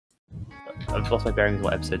I've lost my bearings.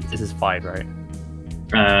 What episode? This is 5, right?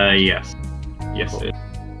 Yes. Yes, Cool. it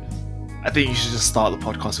I think you should just start the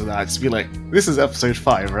podcast with that. Just be like, this is episode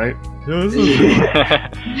 5, right?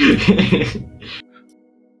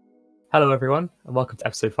 Hello, everyone, and welcome to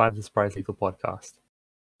episode 5 of the Surprise Lethal Podcast.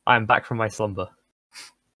 I'm back from my slumber,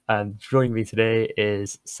 and joining me today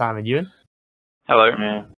is Sam and Euan, Hello.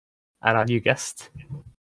 and our new guest.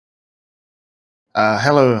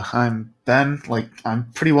 Hello, I'm Ben.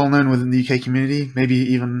 I'm pretty well known within the UK community, maybe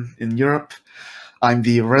even in Europe. I'm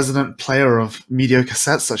the resident player of mediocre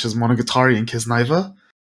sets such as Monogatari and Kisniver.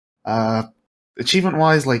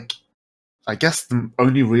 Achievement-wise, I guess the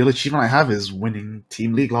only real achievement I have is winning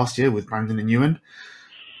Team League last year with Brandon and Euan.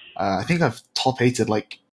 I think I've top-8'd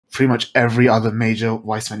pretty much every other major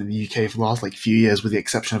Vice event in the UK for the last few years, with the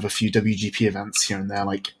exception of a few WGP events here and there,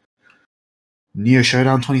 like Neo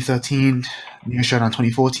Showdown 2013, Neo Showdown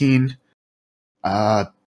 2014,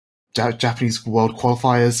 Japanese World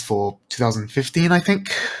Qualifiers for 2015, I think.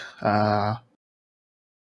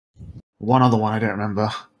 One other one I don't remember,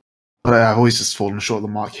 but I've always just fallen short of the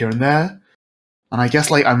mark here and there. And I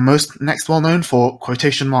guess I'm most next well known for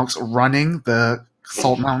quotation marks running the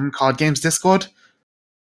Salt Mountain Card Games Discord,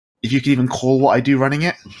 if you could even call what I do running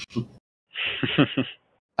it.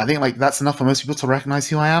 I think that's enough for most people to recognize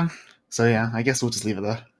who I am. So yeah, I guess we'll just leave it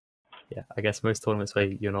there. Yeah, I guess most tournaments where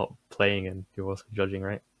you're not playing and you're also judging,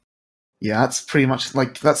 right? Yeah, that's pretty much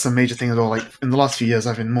that's a major thing as well. In the last few years,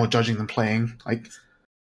 I've been more judging than playing.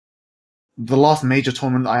 The last major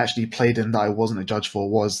tournament I actually played in that I wasn't a judge for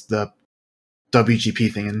was the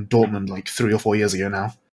WGP thing in Dortmund 3 or 4 years ago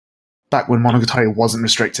now. Back when Monogatari wasn't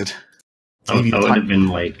restricted. that would have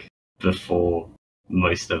been before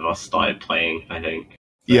most of us started playing, I think.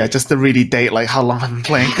 Yeah, just to really date how long I've been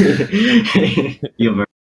playing. You're very,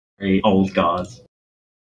 very old guards.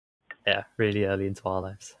 Yeah, really early into our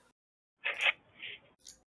lives.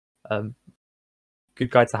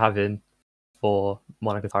 Good guy to have in for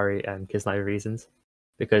Monogatari and Kisniver reasons,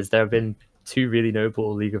 because there have been 2 really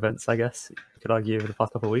notable league events, I guess you could argue, over the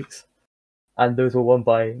past couple of weeks, and those were won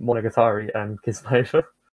by Monogatari and Kisniver, which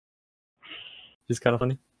is kind of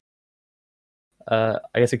funny. I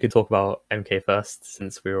guess we could talk about MK first,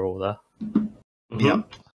 since we were all there.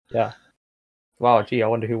 Yep. Yeah. Wow, gee, I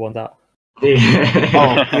wonder who won that.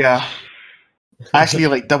 Oh, yeah. I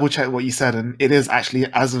actually double checked what you said, and it is actually,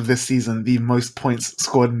 as of this season, the most points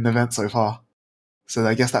scored in an event so far. So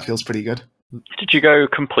I guess that feels pretty good. Did you go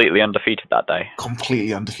completely undefeated that day?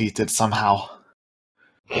 Completely undefeated somehow.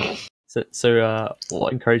 So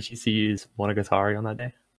what encouraged you to use Monogatari on that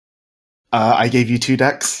day? I gave you 2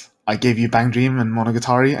 decks. I gave you Bang Dream and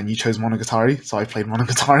Monogatari, and you chose Monogatari, so I played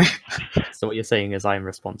Monogatari. So what you're saying is I'm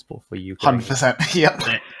responsible for you playing 100%, yep.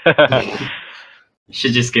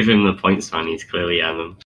 Should just give him the points, man. He's clearly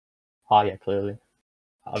them. Ah, yeah, clearly.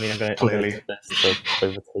 I mean, I'm going Clearly. to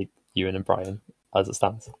overtake Euan and Brian as it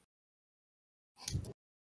stands.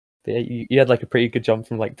 But yeah, you had a pretty good jump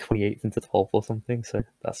from 28th into 12th or something, so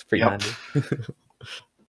that's pretty Yep. handy.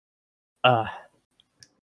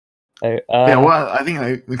 Yeah, well, I think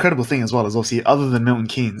the incredible thing as well is obviously, other than Milton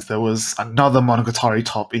Keynes, there was another Monogatari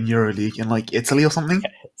top in EuroLeague in Italy or something.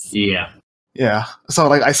 Yeah. Yeah. So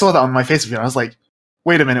I saw that on my Facebook and I was like,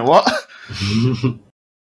 wait a minute, what?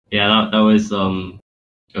 Yeah, that was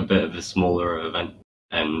a bit of a smaller event,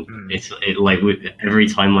 and every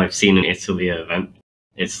time I've seen an Italy event,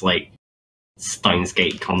 it's Steins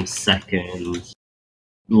Gate comes second,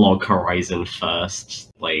 Log Horizon first.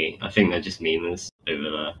 I think they're just memers over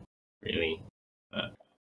there, really. But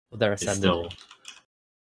They're it's ascended.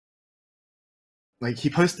 still. He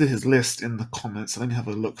posted his list in the comments. Let me have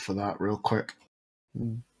a look for that real quick.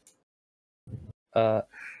 I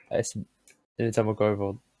guess anytime we'll go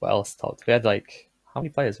over what else talked. We had how many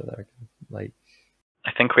players were there?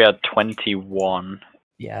 I think we had 21.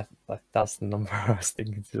 Yeah, that's the number I was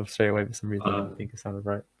thinking straight away for some reason. I didn't think it sounded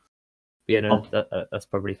right. But yeah, no, that's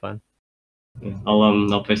probably fine. Yeah,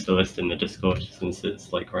 I'll post the list in the Discord since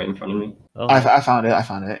it's right in front of me. Oh, I found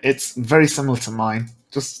it. It's very similar to mine,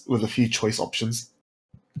 just with a few choice options.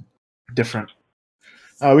 Different.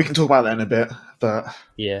 We can talk about that in a bit, but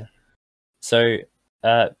yeah. So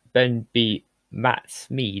Ben beat Matt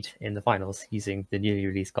Mead in the finals using the newly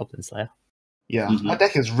released Goblin Slayer. yeah, Mhm. that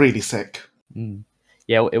deck is really sick.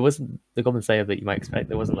 Yeah, it wasn't the Goblin Slayer that you might expect.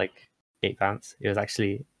 It wasn't 8 pounds. It was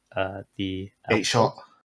actually the 8-shot.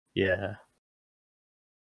 Yeah.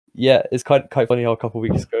 Yeah, it's quite funny how a couple of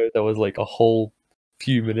weeks ago there was a whole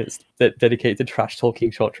few minutes dedicated to trash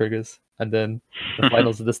talking shot triggers, and then the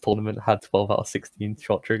finals of this tournament had 12 out of 16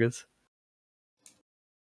 shot triggers.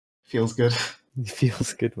 Feels good. It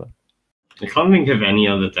feels good, man. I can't think of any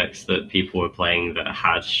other decks that people were playing that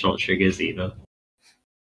had short triggers either.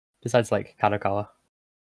 Besides, like, Kadokawa.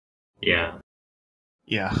 Yeah.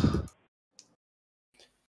 Yeah.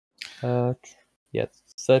 Yeah.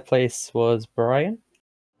 Third place was Brian.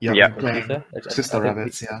 Yeah. Yeah. Playing Sister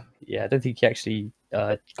Rabbits. Yeah. Yeah, I don't think he actually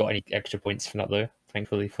got any extra points from that though.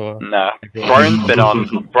 Thankfully for No,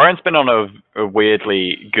 everyone. Brian's been on a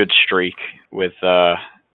weirdly good streak with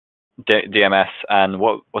DMS, and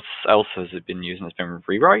what else has it been using? It's been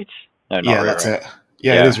rewrite. No, not Yeah, rewrite. that's it.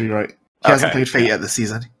 Yeah, it is rewrite. He hasn't played Fate yet this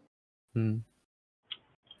season.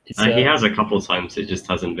 He has a couple of times. It just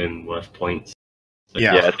hasn't been worth points. So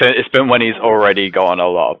Yeah. It's been when he's already gotten a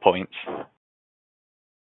lot of points.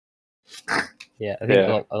 Yeah, I think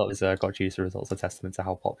a lot of his got user results are testament to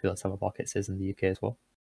how popular Summer Pockets is in the UK as well.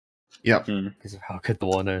 Yep. Because of how good the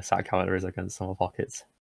Warner sat counter is against Summer Pockets.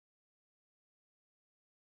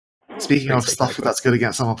 Speaking of stuff that's good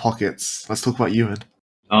against Summer Pockets, let's talk about Euan.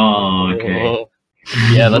 Oh, okay. Oh.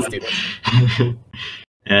 Yeah, let's do this.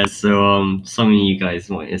 Yeah, so some of you guys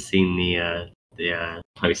might have seen the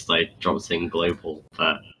post I dropped in Global,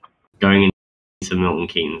 but going into Milton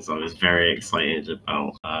Keynes, I was very excited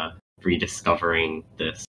about rediscovering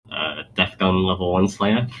this Death Gun level 1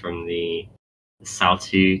 Slayer from the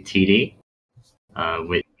Sao2 TD,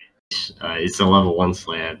 which is a level 1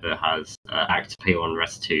 Slayer that has Act Pay 1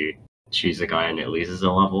 Rest 2, choose a guy and it loses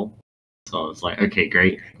a level. So I was like, okay,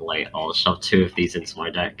 great. Like, I'll shove 2 of these into my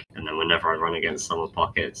deck, and then whenever I run against Summer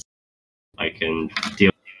Pockets, I can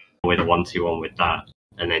deal with a 1/2/1 with that,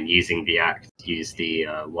 and then using the Act, use the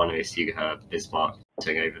 1/0 Sugaher Bismarck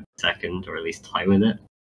to go over the second, or at least tie with it.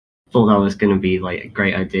 Thought that was going to be like a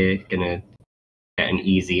great idea, gonna get an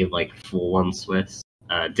easy like 4/1 Swiss.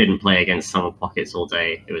 Didn't play against Summer Pockets all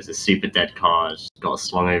day. It was a super dead card, got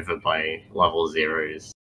swung over by level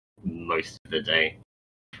 0s most of the day.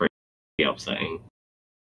 Upsetting,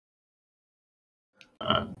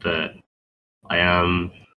 but I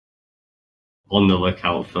am on the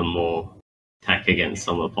lookout for more tech against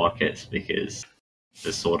Summer Pockets, because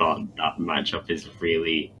the Sword Art that matchup is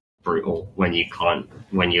really brutal when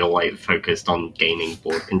you're like focused on gaining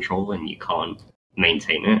board control and you can't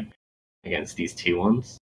maintain it against these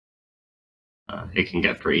 2/1s. It can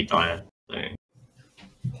get pretty dire. So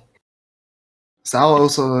Sal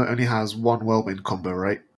also only has 1 Whirlwind combo,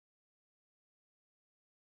 right?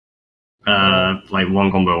 like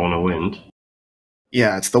 1 combo on a wind.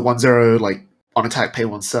 Yeah, it's the 1/0 like on attack pay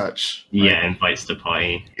 1 search. Right? Yeah, invites to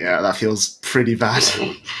party. Yeah, that feels pretty bad.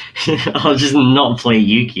 I'll just not play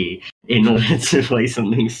Yuki in order to play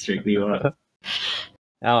something strictly work.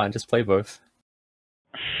 Oh, and just play both.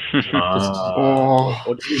 Oh.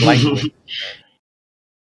 Or just blank wind.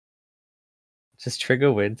 Just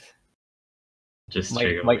trigger wind. Just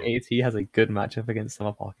Mike AT has a good matchup against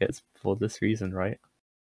Summer Pockets for this reason, right?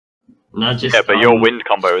 No, just, but your wind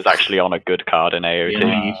combo is actually on a good card in AOT.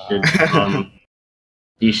 Yeah,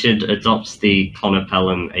 you should adopt the Connor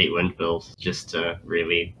Pelham 8 wind build just to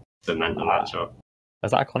really cement the matchup.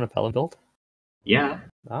 Is that a Connor Pelham build? Yeah.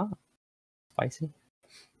 Ah, spicy.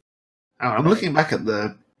 I'm looking back at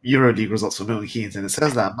the EuroLeague results for Milton Keynes, and it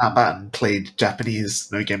says that Matt Batten played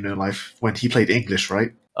Japanese No Game No Life when he played English,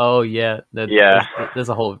 right? Oh yeah, There's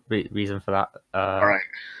a whole reason for that. All right.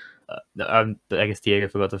 I guess Diego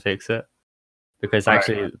forgot to fix it, because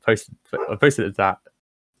actually I posted that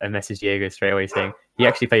and messaged Diego straight away saying he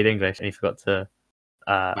actually played English and he forgot to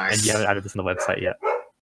Nice. and you haven't added this on the website yet.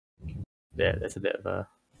 Yeah, there's a bit of a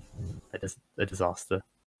disaster,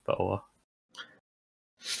 but oh well.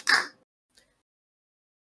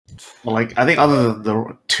 Well, like, I think other than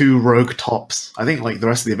the 2 rogue tops, I think like the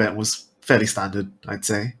rest of the event was fairly standard, I'd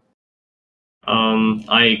say.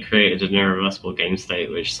 I created an irreversible game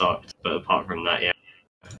state which sucked, but apart from that, yeah.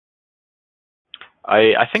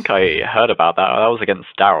 I think I heard about that. That was against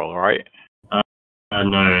Daryl, right? No,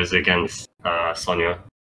 it was against Sonia.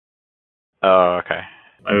 Oh, okay.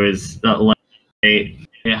 I was I've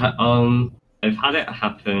had it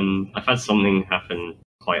happen. I've had something happen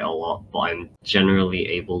quite a lot, but I'm generally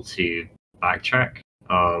able to backtrack.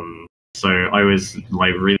 So I was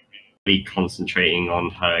like really concentrating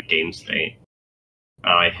on her game state.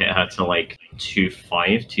 I hit her to like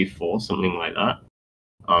 2-5, 2-4, something like that.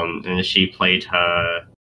 And she played her.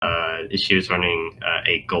 She was running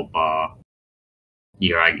a gold bar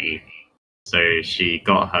Yuragi, so she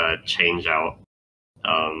got her change out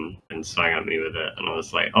and swung at me with it, and I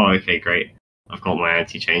was like, oh, okay, great. I've got my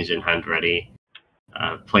anti-change in hand ready.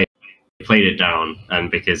 Played it down, and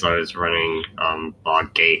because I was running bar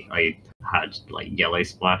gate, I had like yellow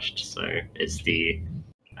splashed, so it's the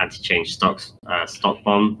anti-change stock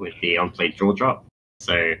bomb with the unplayed draw drop.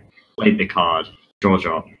 So played the card, draw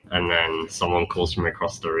drop, and then someone calls from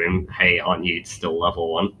across the room, "Hey, aren't you still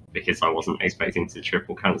level 1?" Because I wasn't expecting to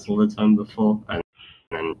triple cancel the turn before, and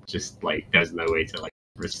then just like there's no way to like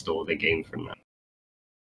restore the game from that.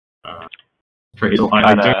 I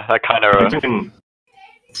don't think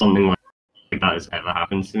something like that has ever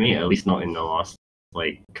happened to me, at least not in the last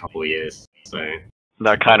like couple of years. So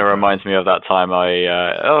that kind of reminds me of that time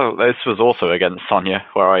this was also against Sonya,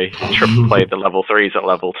 where I triple played the level 3s at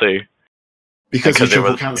level 2. Because you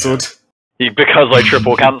triple cancelled. Because I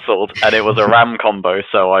triple cancelled, and it was a RAM combo,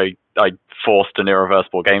 so I forced an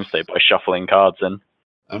irreversible game state by shuffling cards in.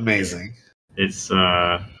 Amazing. It's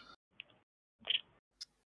I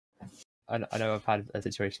know I've had a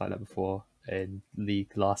situation like that before in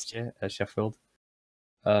League last year at Sheffield,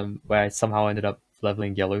 where I somehow ended up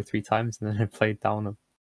leveling yellow 3 times, and then I played down a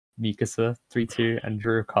Mikasa 3/2 and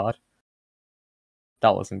drew a card.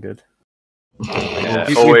 That wasn't good. Yeah,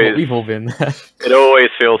 we've all been there. It always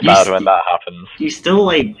feels bad when that happens. You still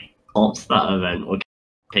like tops that event or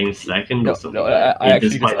came second or something. I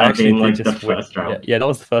actually being like just the first round. Yeah, that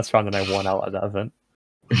was the first round, and I won out at that event.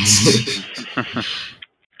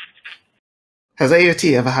 Has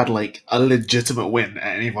AOT ever had like a legitimate win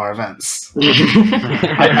at any of our events?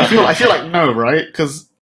 I feel like no, right? Because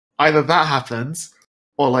either that happens,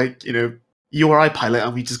 or like URI pilot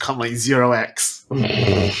and we just come like 0x. When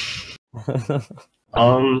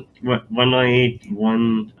I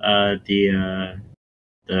won the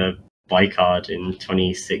buy card in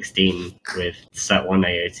 2016 with set 1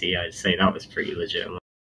 AOT, I'd say that was pretty legitimate.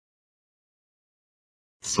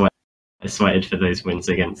 I sweated for those wins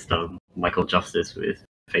against Michael Justice with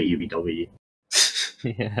Fate UBW.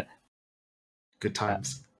 Yeah. Good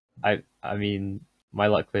times. I mean, my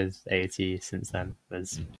luck with AOT since then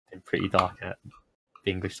has been pretty dark at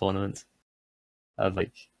the English tournaments. I've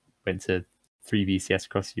went to 3 VCS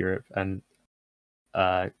across Europe and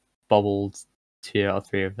bubbled 2 out of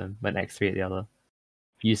 3 of them, went X3 at the other.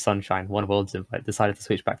 Used Sunshine, won Worlds Invite, decided to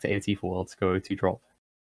switch back to AOT for Worlds, go 2 drop.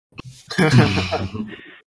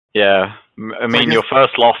 Yeah, I mean, your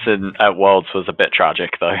first loss at Worlds was a bit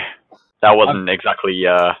tragic, though. That wasn't exactly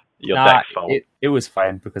your deck's fault. It was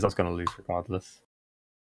fine, because I was going to lose regardless.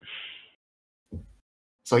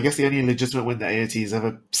 So I guess the only legitimate win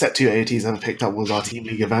that set 2 AOTs ever picked up was our Team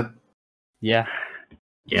League event. Yeah.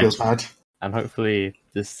 Feels bad. And hopefully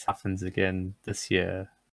this happens again this year.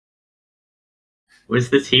 Was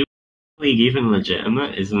the Team League even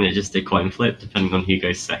legitimate? Isn't it just a coin flip depending on who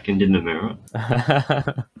goes second in the mirror?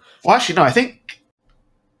 Well, actually, no.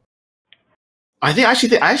 I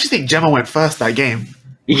actually think Gemma went first that game.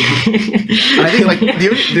 And I think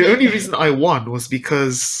the only reason I won was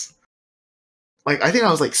because I think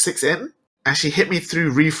I was 6 in, and she hit me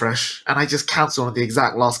through refresh, and I just cancelled on the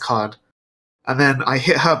exact last card, and then I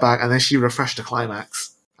hit her back, and then she refreshed the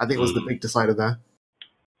climax. I think it was the big decider there.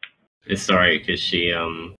 It's sorry because she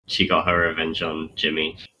got her revenge on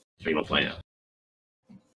Jimmy 3 months later.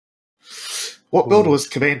 What build was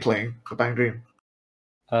Cobain playing for Bang Dream?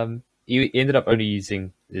 He ended up only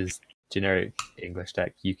using his generic English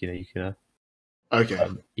deck, Yukina. Okay.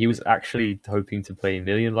 He was actually hoping to play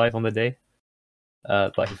Million Live on the day,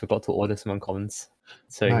 but he forgot to order some uncommons,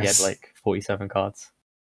 so Nice. He had 47 cards.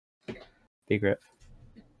 Big rip.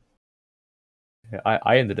 Yeah,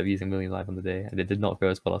 I ended up using Million Live on the day, and it did not go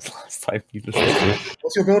as well as last time.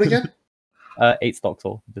 What's your build again? 8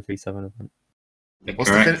 Stocktal, the 3/7 event.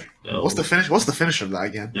 What's the finish of that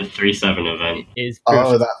again? The 3/7 event.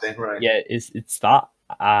 That thing, right? Yeah, it's that,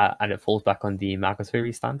 and it falls back on the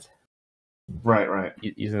Magospheri stand. Right.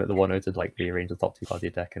 Using the 1/0 to rearrange the top 2 cards of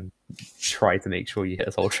your deck and try to make sure you hit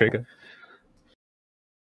a soul trigger.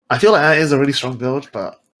 I feel like that is a really strong build,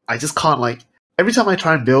 but I just can't every time I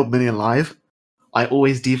try and build Million Live, I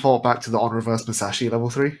always default back to the on reverse Musashi level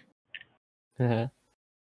 3. Uh-huh.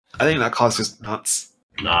 I think that card's just nuts.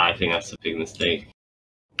 Nah, I think that's a big mistake.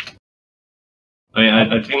 I mean,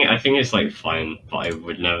 I think it's fine, but I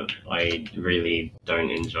really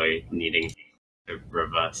don't enjoy needing to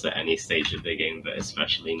reverse at any stage of the game, but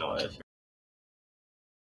especially not if.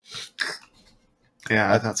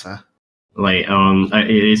 Yeah, that's fair.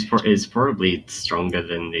 It's probably stronger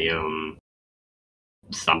than the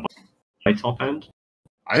standby top end.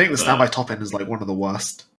 I think the standby top end is one of the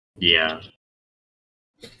worst. Yeah.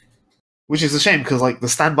 Which is a shame because the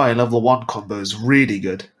standby level 1 combo is really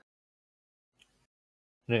good.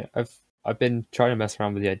 Yeah, I've been trying to mess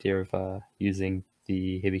around with the idea of using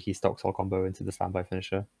the Hibiki Stocktal combo into the standby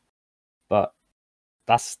finisher, but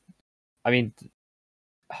the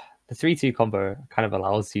 3/2 combo kind of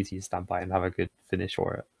allows you to use standby and have a good finish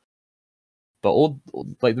for it. But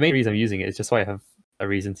the main reason I'm using it is just so I have a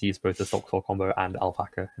reason to use both the Stock Claw combo and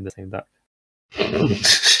Alpaca in the same deck.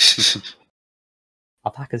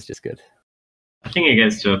 Alpaca's just good. I think it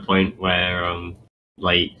gets to a point where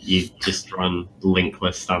like you just run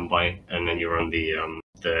linkless standby, and then you run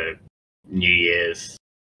the New Year's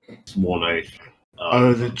Sworn Oath.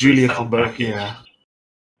 The Julia reset combo, package. yeah.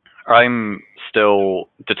 I'm still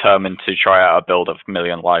determined to try out a build of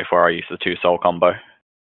Million Life where I use the 2-soul combo.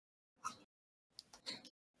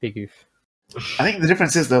 Big oof. I think the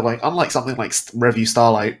difference is though, like unlike something like Review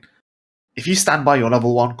Starlight, if you stand by your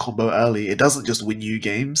level 1 combo early, it doesn't just win you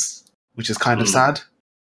games, which is kind of sad.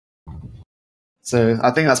 So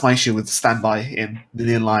I think that's my issue with standby in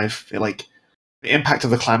Million Life. The impact of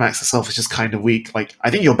the climax itself is just kind of weak. Like I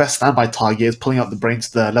think your best standby target is pulling up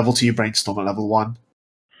the level 2 brainstorm at level 1,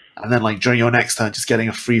 and then like during your next turn, just getting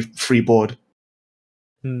a free board.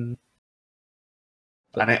 Hmm.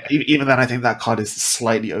 And even then, I think that card is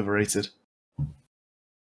slightly overrated.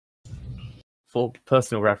 For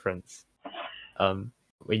personal reference, when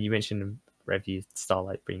you mentioned Review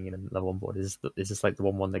Starlight bringing in a level 1 board, is this like the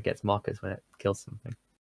 1/1 that gets markers when it kills something?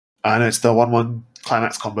 And it's the 1/1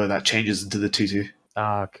 climax combo that changes into the 2/2.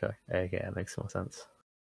 Ah, okay, that makes more sense.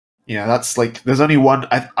 Yeah, that's like there's only one.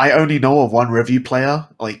 I only know of one Review player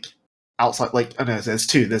like outside. Like I know there's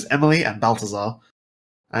two. There's Emily and Balthazar,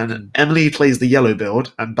 and Emily plays the yellow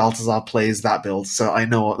build, and Balthazar plays that build. So I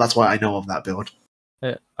know that's why I know of that build.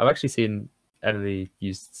 I've actually seen Emily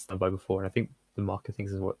use standby before, and I think the marker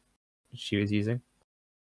things is what she was using.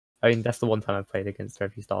 I mean, that's the one time I played against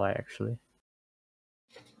Review Starlight actually.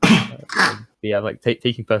 Yeah, like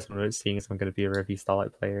taking personal notes, seeing as I'm going to be a Review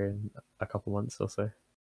Starlight player in a couple months or so.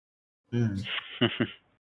 I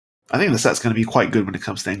think the set's going to be quite good when it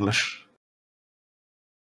comes to English.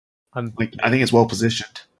 I think it's well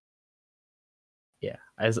positioned. Yeah,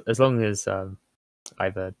 as long as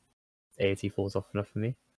either AOT falls off enough for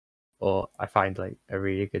me, or I find like a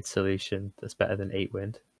really good solution that's better than 8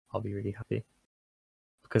 wind, I'll be really happy.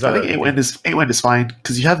 Because I think 8 wind is fine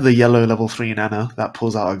because you have the yellow level 3 nano that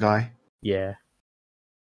pulls out a guy. Yeah,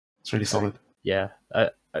 it's really solid. Yeah,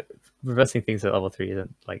 reversing things at level 3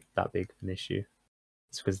 isn't like that big of an issue.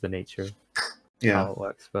 It's because of the nature of how it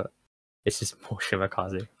works, but it's just more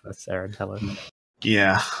Shimakaze versus Aaron Teller.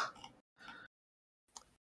 Yeah.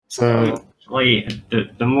 So, like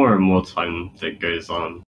the more and more time that goes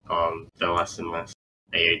on, the less and less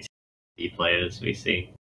AOT players we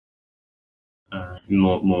see.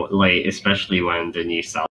 More like, especially when the new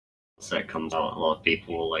South set comes out, a lot of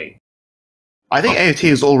people like. I think AOT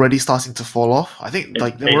is already starting to fall off. I think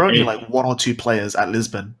like there were only like 1 or 2 players at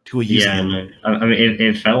Lisbon who were using it. No. I mean,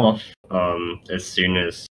 it fell off as soon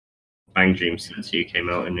as Bang Dream Set 2 came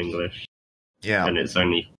out in English. Yeah, and it's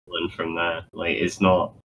only fallen from there. Like, it's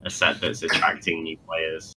not a set that's attracting new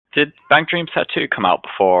players. Did Bang Dream Set 2 come out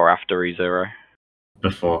before or after ReZero?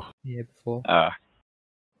 Before. Yeah, before.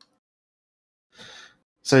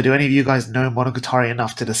 So, do any of you guys know Monogatari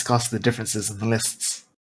enough to discuss the differences in the lists?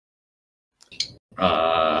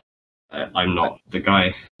 I'm not the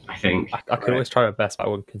guy, I think. I could always try my best, but I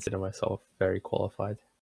wouldn't consider myself very qualified.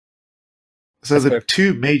 So the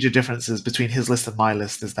two major differences between his list and my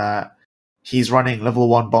list is that he's running level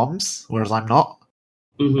 1 bombs, whereas I'm not.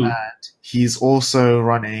 And he's also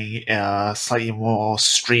running a slightly more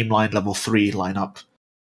streamlined level 3 lineup.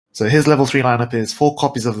 So his level 3 lineup is 4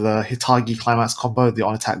 copies of the Hitagi Climax combo, the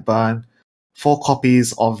on-attack burn, 4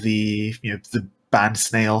 copies of the banned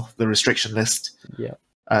snail, the restriction list,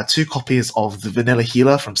 2 copies of the vanilla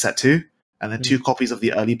healer from set 2, and then 2 copies of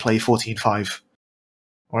the early play 14-5.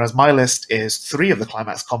 Whereas my list is 3 of the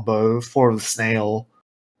Climax combo, 4 of the snail,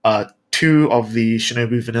 2 of the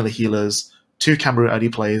Shinobu vanilla healers, 2 Kamaru early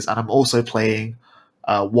plays, and I'm also playing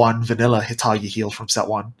 1 vanilla Hitagi heal from set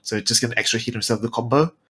 1. So just get an extra healer instead of the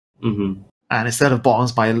combo. And instead of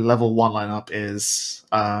bottoms, my level 1 lineup is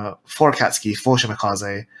 4 Akatsuki, 4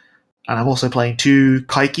 Shimakaze, and I'm also playing 2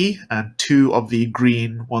 Kaiki and 2 of the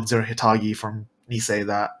green 1-0 Hitagi from Nisei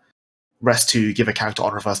that rest to give a character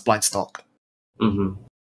on reverse blind stock.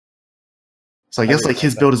 So I guess like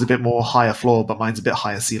his build is a bit more higher floor, but mine's a bit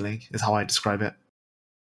higher ceiling, is how I describe it.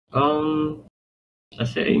 I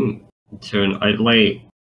think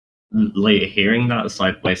like hearing that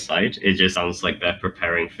side by side, it just sounds like they're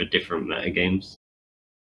preparing for different metagames.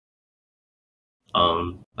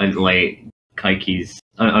 I like Kaiki's.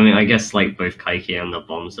 I mean, I guess like both Kaiki and the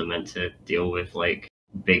bombs are meant to deal with like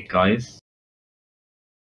big guys.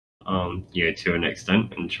 To an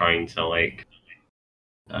extent, and trying to like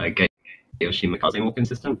get Yoshimikaze more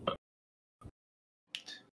consistent. But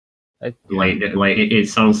it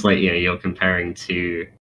sounds like you're comparing to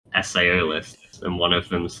SAO lists and one of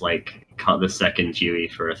them's like cut the second Dewey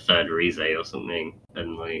for a third Rize or something,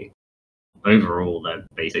 and like overall they're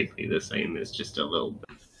basically the same. It's just a little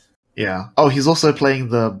bit. Yeah. Oh, he's also playing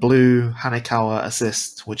the blue Hanekawa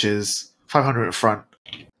assist, which is 500 at front,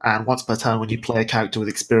 and once per turn when you play a character with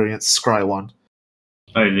experience, scry 1.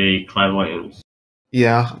 Oh, the clairvoyance.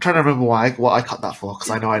 Yeah, I'm trying to remember what I cut that for, because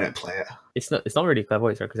I know I don't play it. It's not really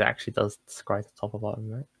clairvoyance, because it actually does scry to top of bottom,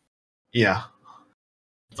 right? Yeah.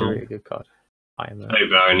 It's a really good card. I am. Oh,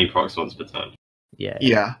 but only procs once per turn. Yeah.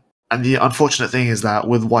 Yeah. And the unfortunate thing is that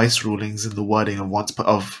with Weiss rulings in the wording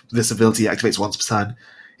of this ability activates once per turn,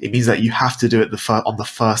 it means that you have to do it on the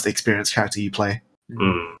first experienced character you play.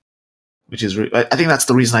 Mm. Which is I think that's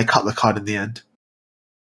the reason I cut the card in the end.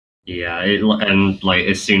 Yeah, and like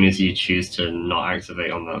as soon as you choose to not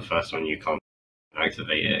activate on that first one, you can't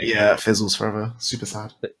activate it again. Yeah, it fizzles forever. Super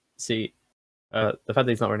sad. But see, the fact that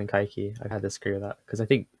he's not running Kaiki, I kind of disagree with that, because I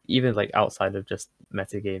think even like outside of just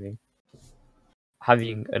metagaming,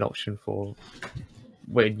 having an option for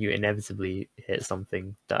when you inevitably hit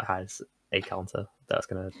something that has a counter that's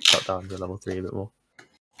going to cut down to level 3 a bit more.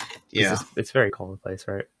 Yeah. It's very commonplace,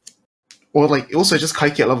 right? Or like also just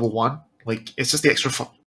Kaiki at level 1. Like it's just the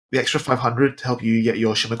extra 500 to help you get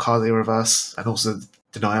your Shimakaze reverse, and also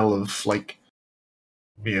denial of like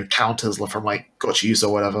counters from like Gotcha Use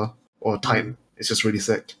or whatever, or Titan. It's just really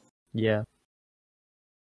sick. Yeah.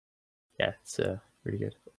 Yeah, it's really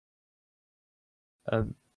good.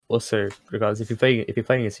 Also, regardless, if you're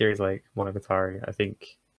playing a series like Monogatari, I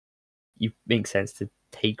think it makes sense to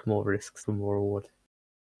take more risks for more reward.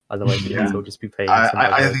 Otherwise, you'll just be playing. I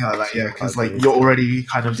think like that, yeah, because like you're already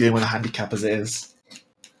kind of dealing with a handicap as it is.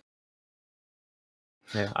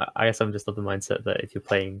 Yeah, I guess I'm just of the mindset that if you're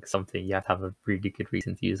playing something, you have to have a really good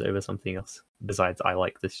reason to use it over something else. Besides, I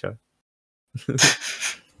like this show.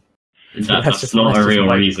 That's not a real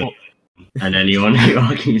reason, and anyone who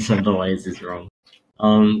argues otherwise is wrong.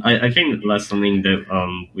 I think that's something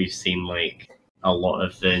that we've seen like a lot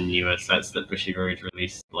of the newer sets that Bushy Road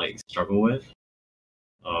released like struggle with.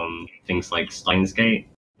 Things like Steins Gate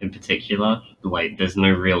in particular, like there's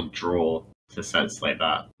no real draw to sets like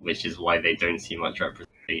that, which is why they don't see much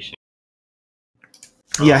representation.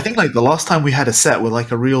 Yeah, I think like the last time we had a set with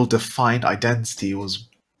like a real defined identity was,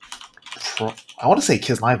 I want to say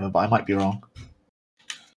Kisniver, but I might be wrong.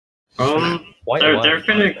 There have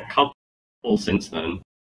been a couple since then,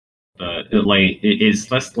 but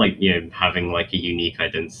it's less like having like a unique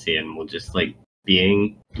identity and more just like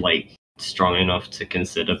being like strong enough to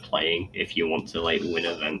consider playing if you want to like win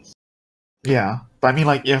events. Yeah, but I mean,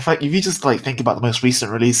 like, in fact, if you just like think about the most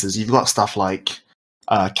recent releases, you've got stuff like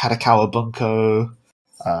Katakawa Bunko,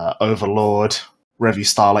 Overlord, Revue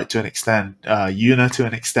Starlight to an extent, Yuna to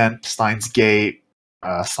an extent, Steins Gate,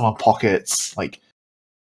 Summer Pockets. Like,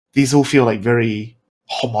 these all feel like very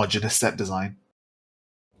homogenous set design.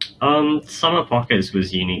 Summer Pockets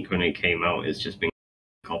was unique when it came out. It's just been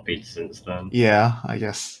copied since then. Yeah, I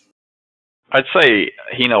guess. I'd say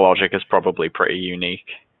Henologic is probably pretty unique.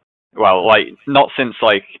 Well, like, not since,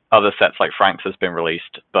 like, other sets like Frank's has been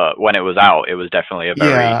released, but when it was out, it was definitely a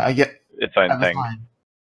very its own thing. Time.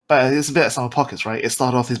 But it's a bit of Summer Pockets, right? It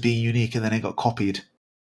started off as being unique, and then it got copied.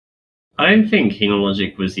 I don't think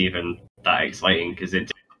Henologic was even that exciting, because it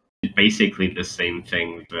did basically the same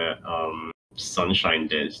thing that Sunshine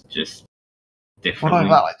did, just differently. Well,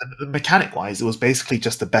 not that, like, the mechanic-wise, it was basically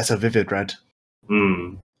just a better Vivid Red.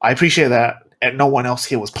 Mm. I appreciate that no one else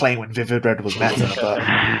here was playing when Vivid Red was meta,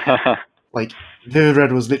 but like Vivid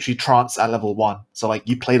Red was literally trance at level 1. So like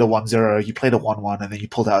you played a 1-0, you played a 1-1, and then you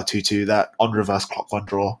pulled out a 2-2 that on reverse clock 1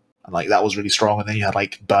 draw. And like that was really strong, and then you had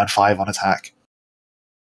like burn 5 on attack.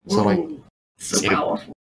 So like so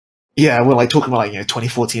powerful. Yeah, we're like talking about like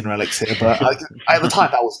 2014 relics here, but at the time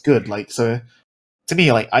that was good. Like so to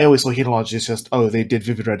me, like I always saw Henology as just they did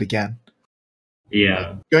Vivid Red again.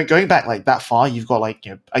 Yeah. Like, going back like that far, you've got like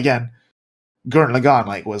again, Gurren Lagann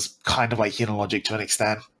like was kind of like Henologic to an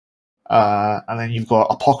extent, and then you've got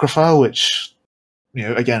Apocrypha, which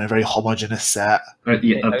again a very homogenous set. But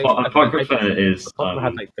yeah, Apocrypha is Apocrypha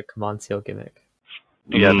had like the command seal gimmick.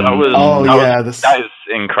 Yeah, that was that is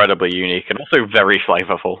incredibly unique and also very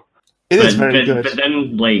flavorful. It is very good, but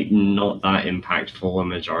then like not that impactful a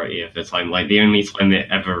majority of the time. Like the only time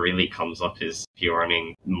it ever really comes up is if you're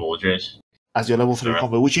running Mordred as your level 3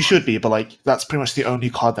 combo, which you should be, but like that's pretty much the only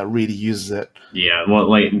card that really uses it. Yeah, well,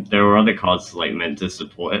 like there were other cards like meant to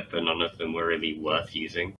support it, but none of them were really worth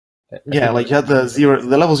using. Yeah, like you had the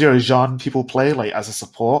level 0 Jean people play like as a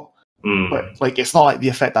support, but like it's not like the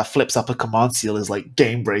effect that flips up a command seal is like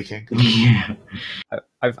game breaking. Yeah,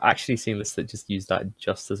 I've actually seen this that just use that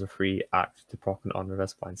just as a free act to proc an on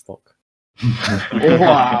reverse blind stock.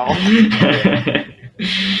 Wow.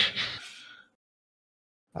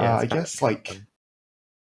 Yeah, I guess like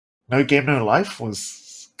No Game No Life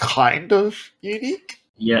was kind of unique.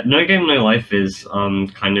 Yeah, No Game No Life is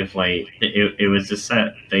kind of like it was a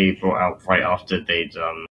set they brought out right after they'd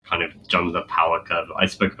kind of jumped the power curve. I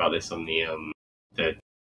spoke about this on the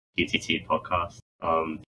TTT podcast.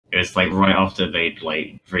 It was like right after they'd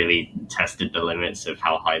like really tested the limits of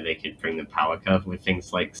how high they could bring the power curve with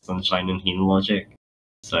things like Sunshine and Heme Logic.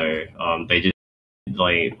 So they just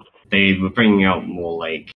like they were bringing out more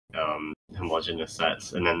like homogeneous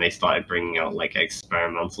sets, and then they started bringing out like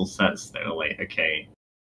experimental sets that were like, okay,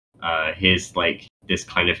 here's like this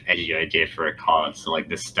kind of edgy idea for a card, so like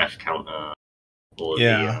the Steph counter or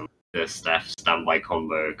the Steph standby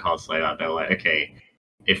combo, cards like that. They're like, okay,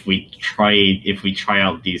 if we try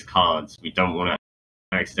out these cards, we don't want to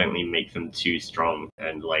accidentally make them too strong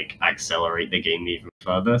and like accelerate the game even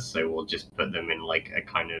further, so we'll just put them in like a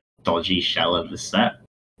kind of dodgy shell of the set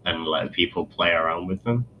and let people play around with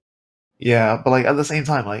them. Yeah, but like at the same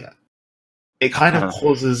time, like it kind of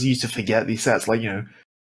causes you to forget these sets. Like, you know,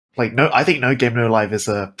 like I think No Game No Life is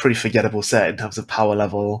a pretty forgettable set in terms of power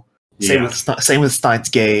level. Same with Steins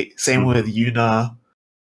Gate. Same with Yuna.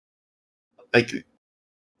 Like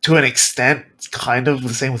to an extent, kind of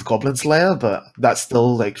the same with Goblin Slayer, but that's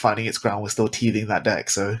still like finding its ground. We're still teething that deck,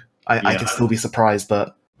 so I can still be surprised.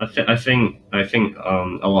 But I think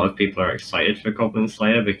a lot of people are excited for Goblin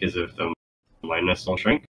Slayer because of the minus or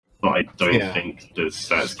shrink, but I don't think the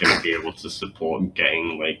set's going to be able to support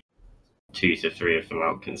getting like 2 to 3 of them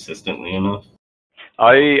out consistently enough.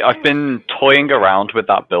 I've been toying around with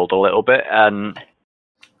that build a little bit, and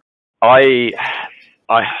I've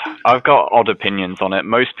got odd opinions on it.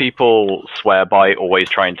 Most people swear by always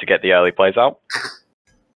trying to get the early plays out,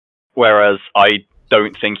 whereas I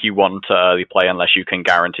don't think you want to early play unless you can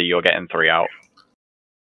guarantee you're getting 3 out.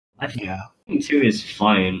 I think 2 is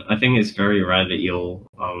fine. I think it's very rare that you'll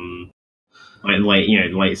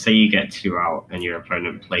like say you get 2 out and your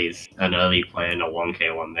opponent plays an early play in a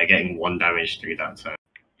 1k1, they're getting 1 damage through that turn.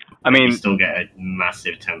 I mean, you still get a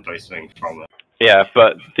massive tempo swing from it. Yeah,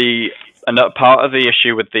 but another part of the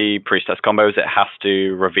issue with the Priestess combo is it has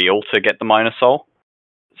to reveal to get the minus soul.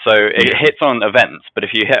 So it hits on events, but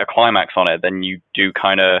if you hit a climax on it, then you do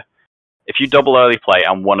if you double early play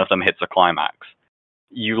and one of them hits a climax,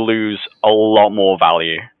 you lose a lot more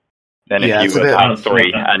value than if you attack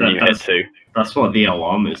 3 and you hit 2. That's what the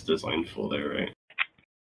alarm is designed for, though, right?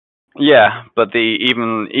 Yeah, but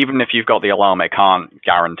even if you've got the alarm, it can't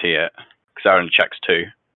guarantee it because it only checks 2.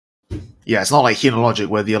 Yeah, it's not like Heme Logic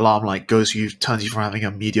where the alarm like turns you from having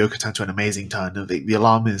a mediocre turn to an amazing turn. The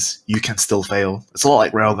alarm is you can still fail. It's a lot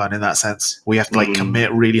like Railgun in that sense, where you have to like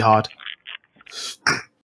commit really hard.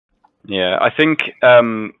 Yeah, I think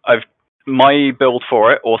my build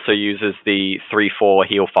for it also uses the 3/4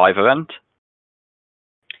 heal 5 event,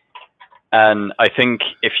 and I think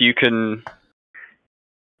if you can.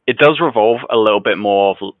 It does revolve a little bit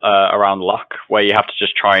more around luck, where you have to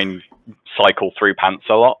just try and cycle through pants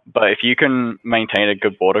a lot. But if you can maintain a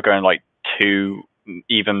good border going like 2,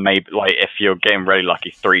 even maybe like if you're getting really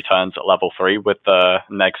lucky 3 turns at level 3 with the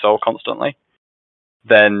Neg Soul constantly,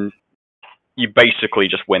 then you basically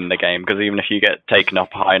just win the game, because even if you get taken up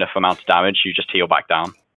a high enough amount of damage, you just heal back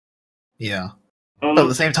down. Yeah. But at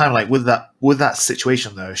the same time, like with that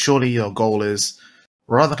situation though, surely your goal is,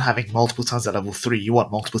 rather than having multiple turns at level 3, you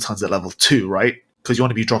want multiple turns at level 2, right? Because you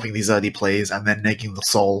want to be dropping these early plays and then negging the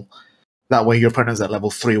soul. That way your opponent's at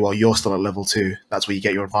level 3 while you're still at level 2. That's where you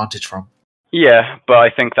get your advantage from. Yeah, but I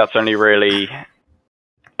think that's only really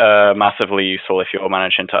massively useful if you're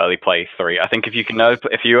managing to early play 3. I think if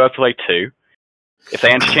you overplay 2, if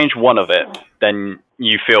they interchange one of it, then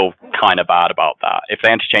you feel kind of bad about that. If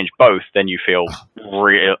they interchange both, then you feel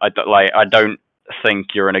I don't think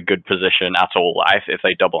you're in a good position at all if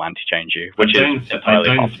they double anti-change you, which I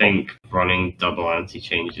don't think running double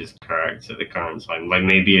anti-change is correct at the current time. Like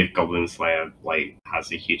maybe if Goblin Slayer like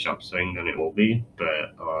has a huge upswing, then it will be.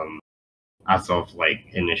 But as of like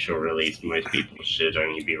initial release, most people should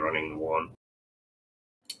only be running the 1.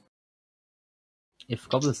 If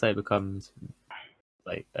Goblin Slayer becomes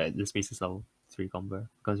like this Priestess level 3 combo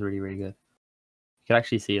becomes really really good, you can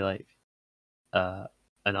actually see like an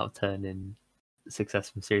outturn in success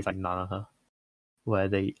from series like Nanaha, where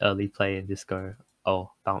they early play and just go, oh,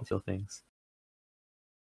 bounce your things.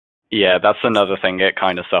 Yeah, that's another thing it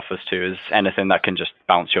kind of suffers too, is anything that can just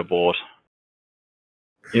bounce your board.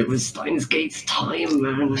 It was Steins Gate's time,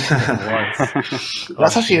 man.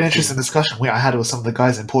 That's actually an interesting discussion I had with some of the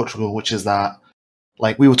guys in Portugal, which is that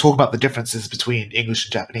like we were talking about the differences between English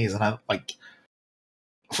and Japanese, and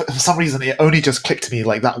for some reason, it only just clicked to me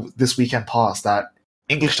like that this weekend past that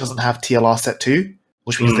English doesn't have TLR set 2,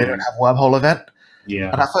 which means they don't have Wormhole event.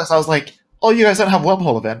 Yeah. And at first I was like, oh, you guys don't have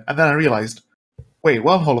Wormhole event. And then I realized, wait,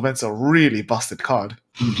 Wormhole event's a really busted card.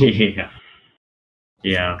 Yeah.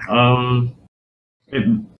 Yeah.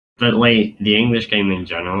 But like the English game in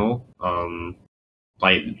general,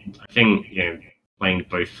 like I think playing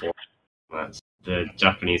both formats, the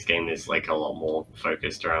Japanese game is like a lot more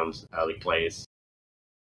focused around early plays.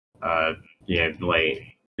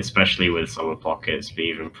 Like especially with Summer Pockets, but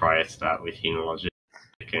even prior to that with Henologic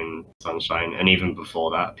and Sunshine, and even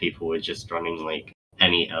before that, people were just running like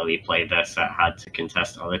any early play their set had to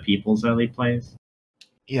contest other people's early plays.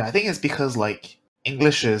 Yeah, I think it's because like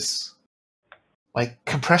English is like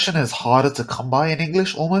compression is harder to come by in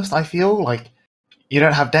English almost, I feel. Like you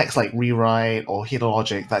don't have decks like Rewrite or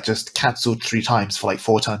Henologic that just cancelled 3 times for like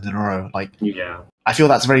 4 turns in a row. Like I feel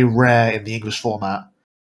that's very rare in the English format.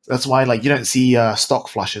 That's why like you don't see stock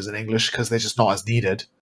flushes in English because they're just not as needed.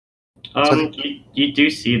 You do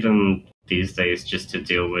see them these days just to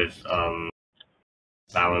deal with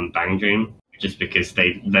Bow and Bang Dream, just because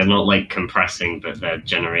they're not like compressing, but they're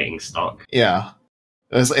generating stock. Yeah,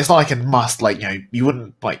 it's not like in Must, like you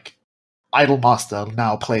wouldn't like Idle Master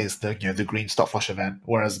now plays the the green stock flush event,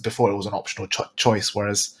 whereas before it was an optional choice.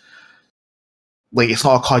 Whereas like it's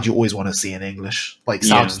not a card you always want to see in English. Like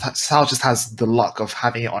Sal just has the luck of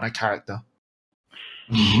having it on a character.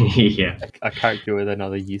 Yeah, a character with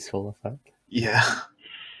another useful effect. Yeah.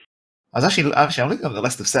 I'm looking at the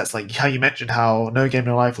list of sets, like how you mentioned how No Game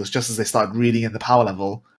No Life was just as they started reading in the power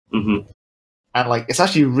level. Mm-hmm. And like it's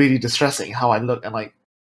actually really distressing how I look, and like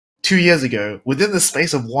 2 years ago, within the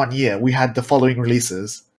space of 1 year, we had the following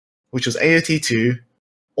releases, which was AOT 2,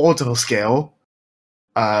 Ordinal Scale,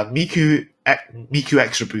 Miku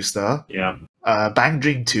Extra Booster, Bang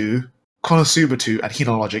Dream 2, Konosuba 2, and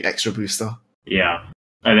Henologic Extra Booster. Yeah.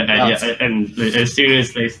 And as soon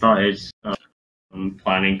as they started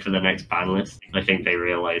planning for the next ban list, I think they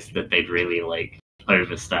realized that they'd really like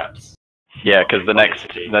overstepped. Yeah, because the next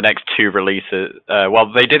 2 releases,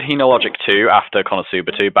 well, they did Henologic 2 after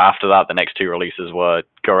Konosuba 2, but after that, the next 2 releases were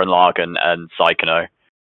Gurren Lagann and Psychono,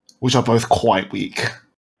 which are both quite weak.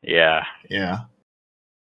 Yeah.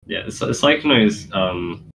 So Psychono is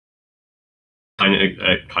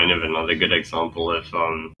kind of another good example of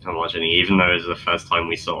homogeneity, even though it was the first time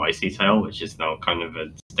we saw Icy Tail, which is now kind of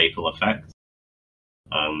a staple effect.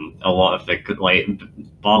 A lot of the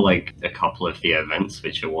bar like a couple of the events,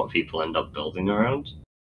 which are what people end up building around.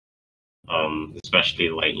 Especially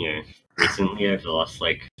like recently over the last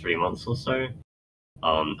like 3 months or so,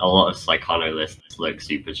 a lot of Psychono lists look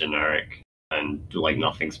super generic and like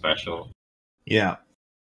nothing special. Yeah.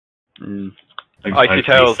 Icy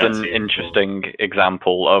Tail is an interesting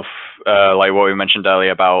example of like what we mentioned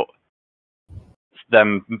earlier about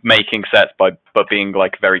them making sets but being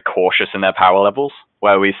like very cautious in their power levels,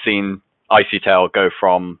 where we've seen Icy Tail go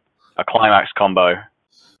from a climax combo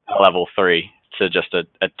at level 3 to just a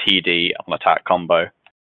TD on attack combo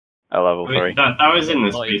at level 3. That was in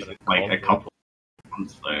the space of like a couple of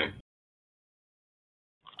months though.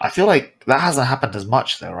 I feel like that hasn't happened as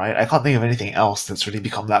much though, right? I can't think of anything else that's really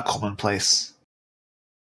become that commonplace.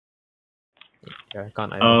 Yeah,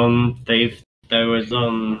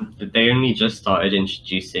 they only just started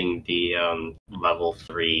introducing the level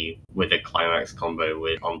 3 with a climax combo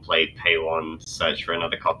with on play pay 1, search for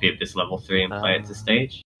another copy of this level 3 and play it to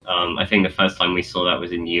stage. I think the first time we saw that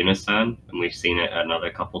was in Unisan, and we've seen it another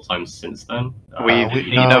couple times since then. We've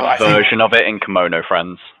seen a version of it in Kimono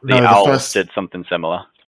Friends. The Owls did something similar.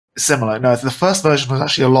 No, the first version was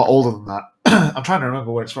actually a lot older than that. I'm trying to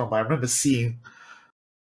remember where it's from, but I remember seeing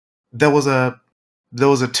there was a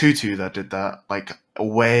tutu that did that like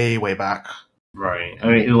way back. Right. I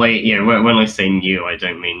mean, like when I say new, I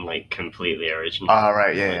don't mean like completely original.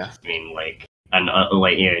 Right. Yeah. I just mean like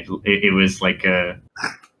it was like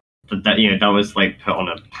that was like put on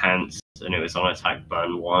a pants and it was on attack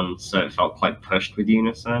burn 1, so it felt quite pushed with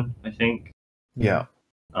Unisan, I think. Yeah.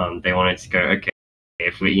 They wanted to go, okay,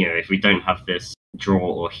 if we don't have this draw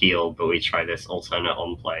or heal, but we try this alternate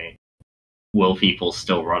on play, will people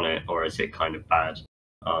still run it, or is it kind of bad?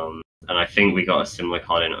 And I think we got a similar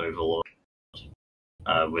card in Overlord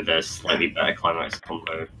with a slightly better climax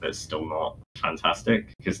combo that's still not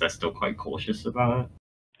fantastic because they're still quite cautious about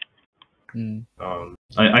it.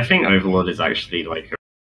 I think Overlord is actually like a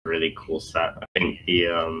really cool set. I think the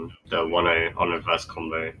 1-0 on reverse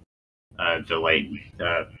combo,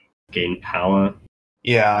 gain power.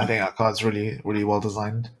 Yeah, I think that card's really well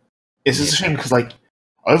designed. It's just a shame because like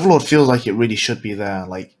Overlord feels like it really should be there.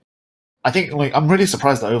 Like I think like I'm really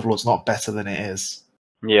surprised that Overlord's not better than it is.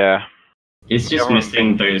 Yeah. It's just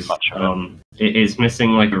missing those. It is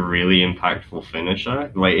missing like a really impactful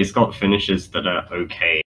finisher. Like it's got finishes that are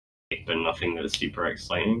okay, but nothing that's super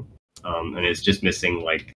exciting. And it's just missing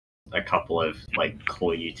like a couple of like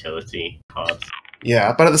core utility cards.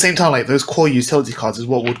 Yeah, but at the same time, like those core utility cards is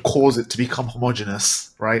what would cause it to become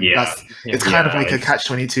homogenous, right? Yeah, it's kind of like a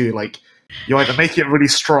catch-22. Like you either make it really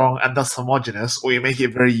strong and thus homogenous, or you make it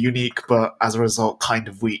very unique, but as a result, kind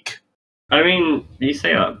of weak. I mean, you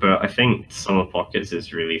say that, but I think Summer Pockets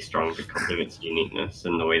is really strong because of its uniqueness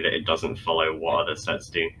and the way that it doesn't follow what other sets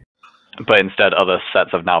do. But instead, other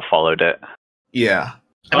sets have now followed it. Yeah.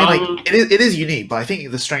 I mean, like, it is unique, but I think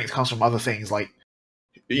the strength comes from other things, like,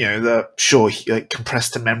 you know, like,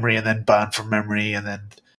 compressed to memory and then burn from memory, and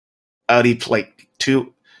then early play,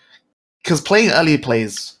 because playing early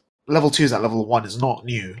plays, level 2s at level 1 is not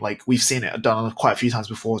new. Like, we've seen it done quite a few times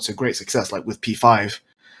before to great success, like with P5.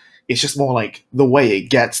 It's just more like the way it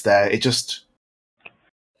gets there. It just,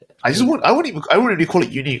 I wouldn't really call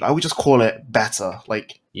it unique. I would just call it better.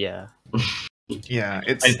 Like, yeah, yeah,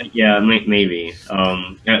 maybe.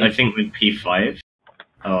 I think with P5,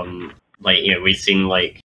 like we've seen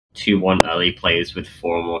like 2-1 early plays with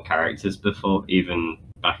 4 or more characters before. Even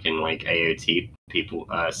back in like AOT, people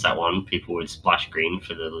set 1, people would splash green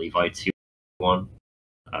for the Levi 2-1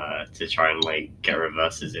 to try and like get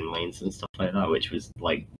reverses in lanes and stuff like that, which was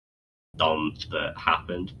like dumb that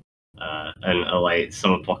happened. And like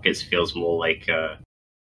Summer Pockets feels more like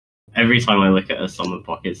every time I look at a Summer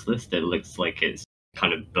Pockets list, it looks like it's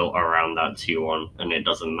kind of built around that 2-1, and it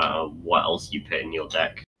doesn't matter what else you put in your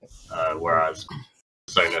deck. Whereas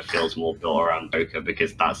Persona feels more built around Poker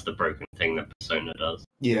because that's the broken thing that Persona does.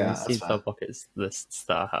 Yeah, I've seen Summer Pockets lists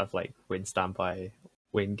that have like win standby,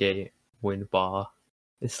 win gate, win bar.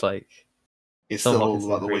 It's like it's still all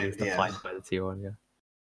about the win. Is defined by the 2-1. Yeah.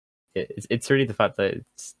 It's really the fact that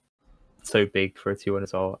it's so big for a 2-1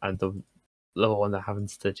 as well, and the level 1 that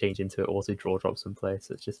happens to change into it also draw drops in play,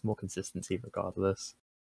 so it's just more consistency regardless.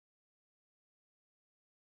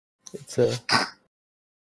 It's good.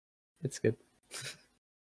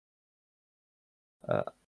 I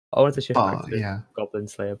wanted to shift back to Goblin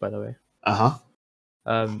Slayer, by the way. I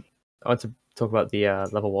want to talk about the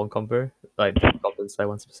level 1 combo, like the Goblin Slayer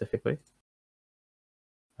one specifically,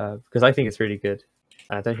 because I think it's really good.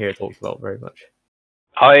 And I don't hear it talked about very much.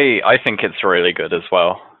 I think it's really good as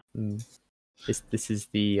well. This is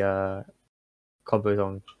the combos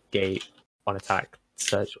on gate, on attack,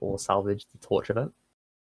 search, or salvage the torch event.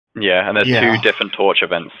 Yeah, and there's 2 different torch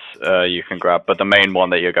events you can grab, but the main one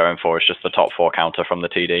that you're going for is just the top 4 counter from the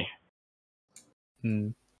TD.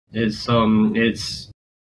 It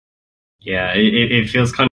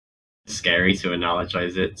feels kind of scary to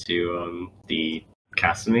analogize it to the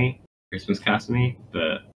Kasumi. Christmas Kasumi,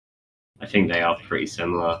 but I think they are pretty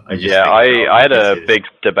similar. I had a big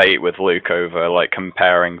debate with Luke over like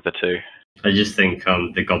comparing the 2. I just think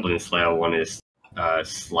the Goblin Slayer one is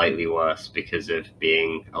slightly worse because of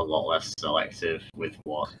being a lot less selective with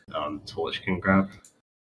what Torch can grab.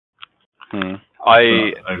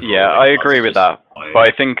 I agree with that, but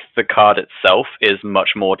I think the card itself is much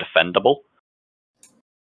more defendable.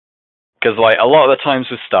 Because like a lot of the times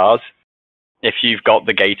with stars, if you've got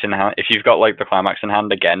the gate in hand, if you've got like the climax in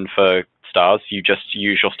hand again for stars, you just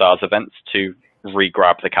use your stars events to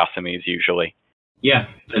re-grab the Kasumis usually. Yeah,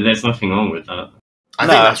 there's nothing wrong with that. I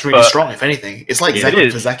think that's really strong, if anything. It's like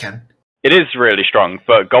Zekken for Zekken. It is really strong,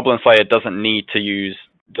 but Goblin Slayer doesn't need to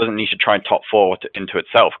try and top 4 into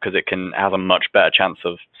itself, because it has a much better chance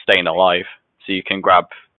of staying alive, so you can grab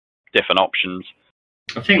different options.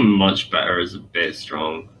 I think much better is a bit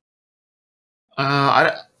strong.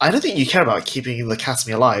 I don't think you care about keeping the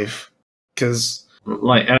Kasumi alive, because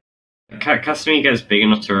like Kasumi gets big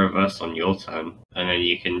enough to reverse on your turn, and then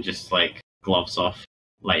you can just like gloves off,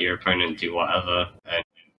 let your opponent do whatever, and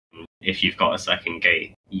if you've got a second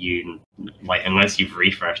gate, you like unless you've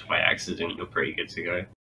refreshed by accident, you're pretty good to go.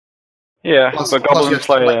 Yeah, but Goblin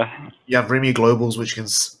Slayer, you have Remy Globals, which can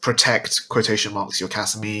protect quotation marks your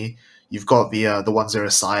Kasumi. You've got the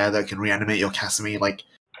 1-0 Sire that can reanimate your Kasumi. Like,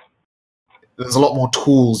 there's a lot more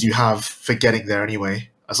tools you have for getting there anyway.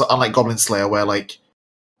 So, unlike Goblin Slayer, where like,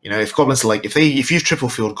 you know, if you've triple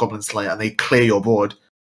field Goblin Slayer and they clear your board,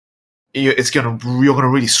 you're gonna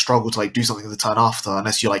really struggle to like do something the turn after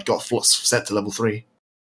unless you like got set to level 3.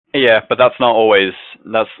 Yeah, but that's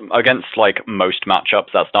against like most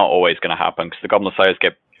matchups. That's not always going to happen because the Goblin Slayers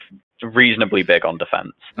get reasonably big on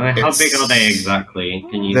defense. How big are they exactly?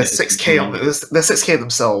 They're 6k they're 6k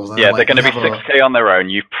themselves. Yeah, they're going to be 6k on their own.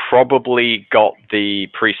 You've probably got the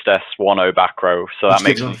Priestess 1-0 back row, so that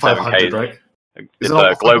makes them 7k. Right?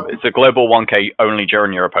 It's a global 1k only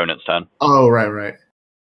during your opponent's turn. Oh, right.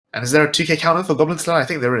 And is there a 2k counter for Goblin Slayer? I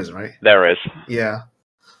think there is, right? There is. Yeah.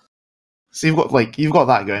 So you've got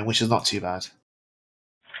that going, which is not too bad.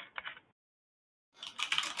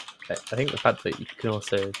 I think the fact that you can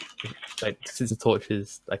also, like, since the torch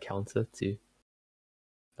is a counter to,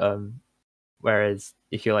 whereas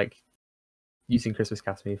if you're like using Christmas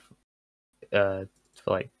Castle for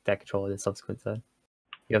like deck control in the subsequent turn,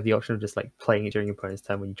 you have the option of just like playing it during your opponent's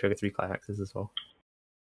turn when you trigger 3 climaxes as well.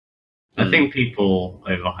 I think people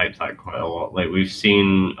overhype that quite a lot. Like we've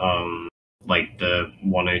seen like the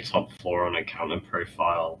 1-0 top 4 on a counter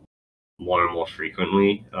profile more and more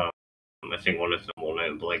frequently. I think one of the more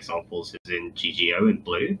notable examples is in GGO in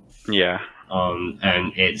blue. Yeah.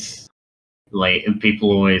 And it's like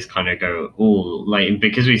people always kind of go, oh, like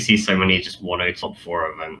because we see so many just 1-0 top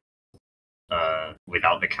 4 events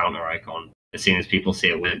without the counter icon. As soon as people see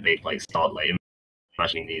it with it, they like start like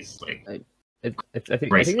imagining these like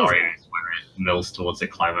great scenarios where it mills towards a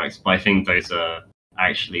climax. But I think those are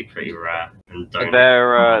actually pretty rare and don't.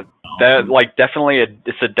 They're like definitely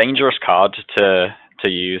it's a dangerous card to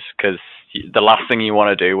use because the last thing you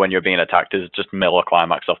want to do when you're being attacked is just mill a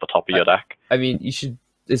climax off the top of your deck. I mean, you should.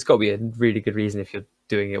 There's got to be a really good reason if you're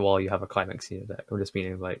doing it while you have a climax in your deck. I'm just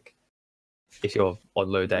meaning like if you're on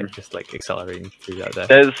low deck, just like accelerating through that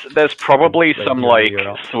deck. There's probably some like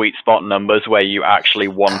sweet spot numbers where you actually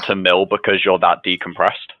want to mill because you're that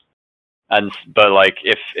decompressed. But like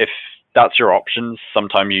if that's your options,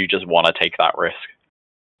 sometimes you just want to take that risk.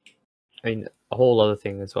 I mean, a whole other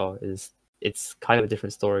thing as well is it's kind of a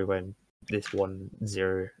different story when this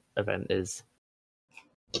 1-0 event is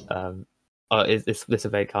this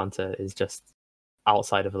event counter is just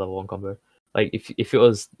outside of a level 1 combo. Like if it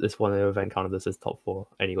was this 1-0 event counter that says top 4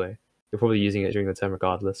 anyway, you're probably using it during the turn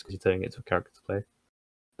regardless because you're turning it into a character to play.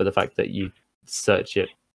 But the fact that you search it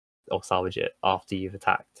or salvage it after you've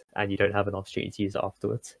attacked and you don't have an opportunity to use it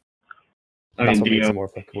afterwards, that's what makes it more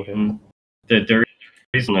applicable here. The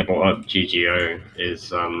reason I brought up GGO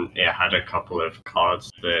is it had a couple of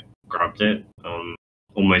cards that grabbed it,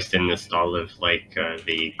 almost in the style of like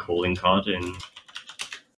the calling card in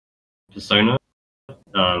Persona.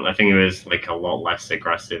 I think it was like a lot less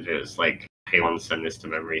aggressive. It was like, hey, one, send this to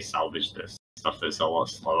memory, salvage this stuff that's a lot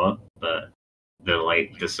slower. But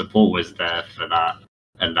the support was there for that,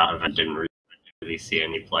 and that event didn't really see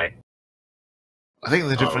any play. I think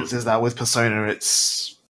the difference is that with Persona,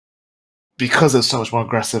 it's because it's so much more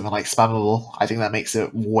aggressive and like spammable. I think that makes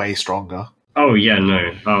it way stronger. Oh yeah,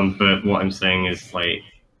 no. But what I'm saying is like,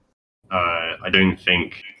 I don't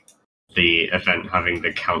think the event having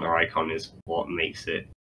the counter icon is what makes it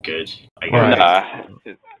good. I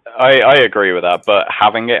agree with that, but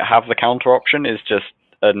having it have the counter option is just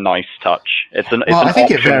a nice touch. It's an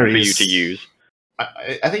option for you to use.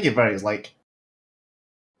 I think it varies. Like,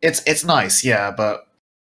 it's nice, yeah, but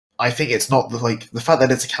I think it's not the fact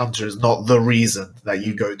that it's a counter is not the reason that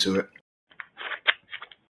you go to it.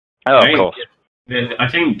 Oh, of course. I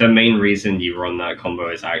think the main reason you run that combo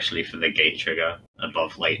is actually for the gate trigger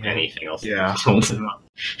above like anything else. Yeah.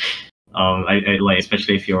 I like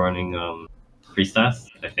especially if you're running Priestess.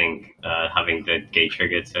 I think having the gate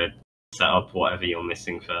trigger to set up whatever you're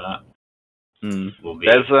missing for that. Will be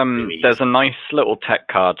there's a nice little tech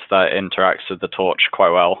card that interacts with the torch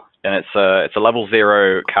quite well, and it's a level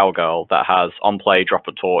 0 cowgirl that has on play drop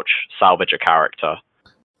a torch, salvage a character,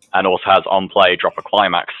 and also has on play drop a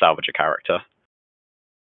climax, salvage a character.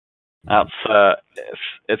 That's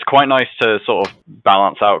it's quite nice to sort of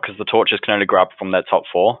balance out because the torches can only grab from their top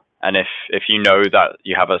 4, and if you know that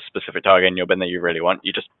you have a specific target in your bin that you really want,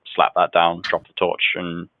 you just slap that down, drop the torch,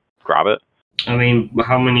 and grab it. I mean,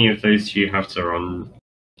 how many of those do you have to run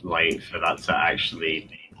like for that to actually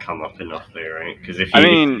come up enough there, right? Because if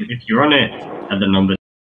you run it at the number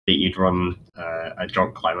that you'd run a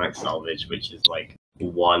drop climax salvage, which is like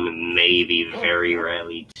 1, maybe very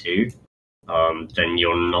rarely 2. Then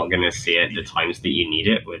you're not going to see it the times that you need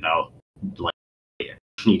it without like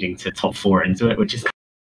needing to top 4 into it, which is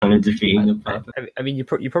kind of defeating the purpose. I mean, you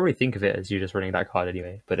probably think of it as you're just running that card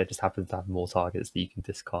anyway, but it just happens to have more targets that you can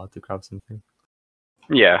discard to grab something.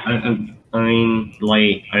 Yeah. I mean,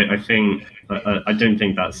 like, I think I don't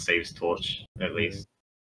think that saves Torch, at least.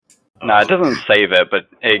 No, it doesn't save it, but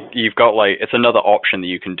you've got like it's another option that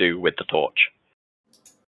you can do with the Torch.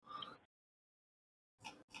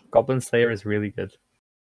 Goblin Slayer is really good.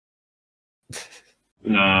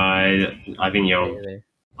 No, I think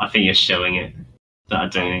you're shilling it. I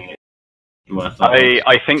don't think it's worth it.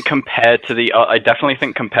 I think compared to I definitely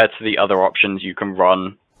think compared to the other options you can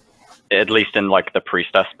run, at least in like the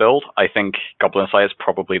Priestess build, I think Goblin Slayer is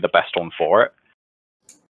probably the best one for it.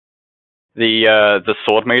 The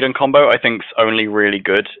Sword Maiden combo, I think, is only really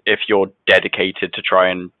good if you're dedicated to try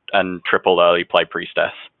and triple early play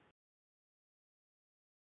Priestess.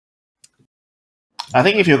 I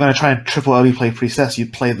think if you're going to try and triple early play Priestess,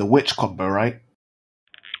 you'd play the Witch combo, right?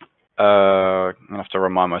 I'm going to have to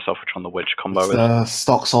remind myself which one the Witch combo is.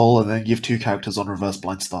 Stock Soul, and then give 2 characters on reverse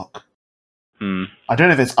blind stock. I don't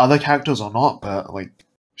know if it's other characters or not, but like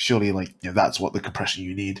surely that's what the compression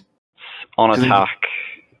you need. On attack.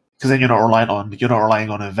 Because then you're not relying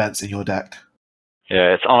on events in your deck.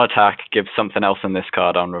 Yeah, it's on attack, give something else in this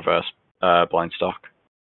card on reverse blind stock.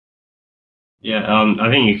 Yeah, I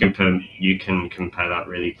think you can compare that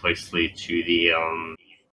really closely to the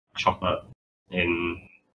chocolate in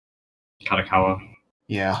Katakawa.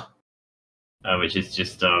 Yeah. Which is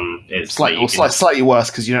just it's slightly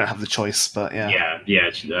worse because you don't have the choice, but yeah.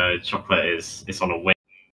 Chocolate it's on a win,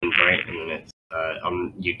 right? And then it's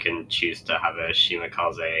you can choose to have a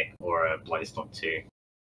Shimakaze or a blind stock too.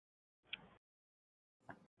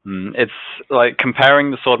 It's like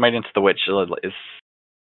comparing the Sword Maiden to the Witch is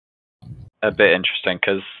a bit interesting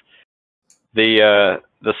because the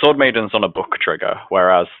Sword Maiden's on a book trigger,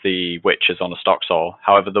 whereas the Witch is on a stock soul.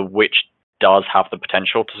 However, the Witch does have the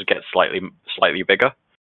potential to get slightly bigger.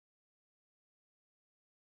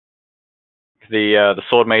 The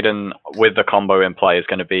Sword Maiden with the combo in play is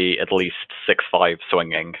going to be at least 6/5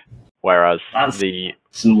 swinging, whereas that's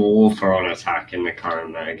small for on attack in the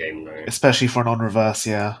current metagame though. Especially for an on reverse,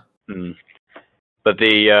 yeah. But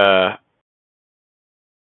the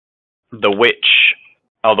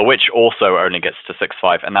Witch also only gets to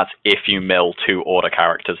 6/5, and that's if you mill 2 order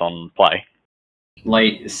characters on play.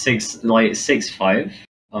 Like 6/5,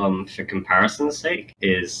 for comparison's sake,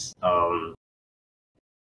 is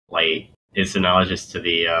it's analogous to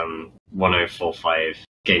the 1045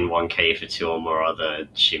 gain 1k for 2 or more other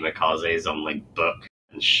Shimakazes on book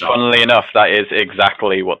and shop. Funnily enough, that is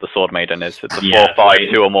exactly what the Sword Maiden is. It's a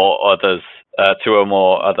 4/5, 2 or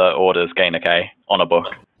more other orders gain a k on a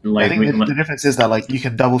book. I think the difference is that you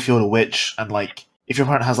can double field a Witch, and if your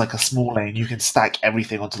opponent has a small lane, you can stack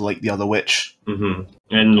everything onto the other Witch. And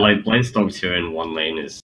blind stock 2 in 1 lane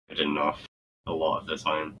is good enough a lot of the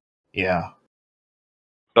time. Yeah.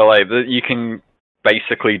 But you can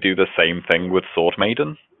basically do the same thing with Sword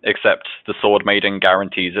Maiden, except the Sword Maiden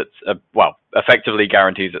guarantees effectively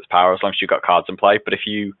guarantees its power as long as you've got cards in play. But if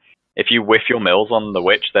you whiff your mills on the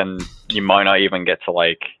Witch, then you might not even get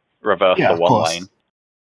to reverse the 1 lane.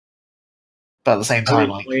 But at the same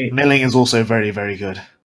time, milling is also very, very good.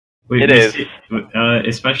 It is.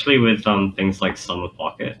 Especially with things like Summer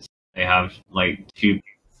Pockets. They have 2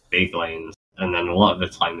 big lanes, and then a lot of the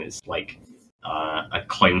time it's a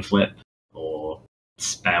coin flip or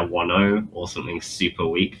spare 1-0 or something super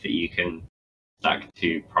weak that you can stack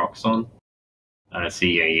 2 procs on. So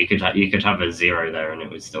yeah, you could have a 0 there and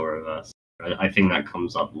it would still reverse. I think that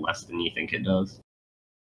comes up less than you think it does.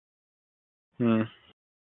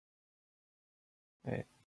 Right.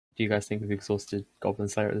 Do you guys think we've exhausted Goblin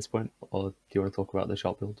Slayer at this point, or do you want to talk about the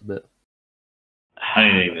shop build a bit? I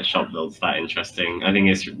don't think the shop build's that interesting. I think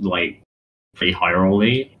it's pretty high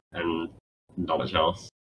rolly and not much else.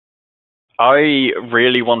 I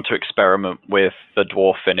really want to experiment with the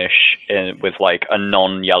dwarf finish with a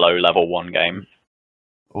non-yellow level 1 game.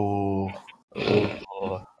 Oh.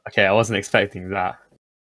 Okay, I wasn't expecting that.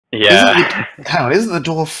 Yeah. Is the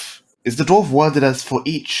dwarf worded as for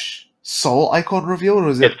each soul icon reveal, or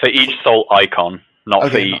is it? It's for each soul icon, not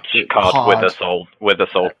for each card with a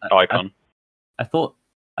soul icon. I thought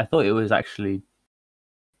it was actually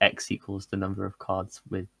X equals the number of cards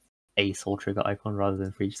with a soul trigger icon rather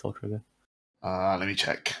than for each soul trigger. Let me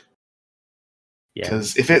check. Yeah,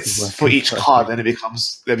 because if it's for each card, then it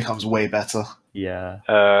becomes way better. Yeah.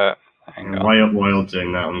 Hang on. While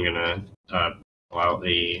doing that, I'm gonna pull out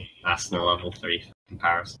the Asuna level 3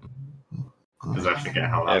 comparison. Because I forget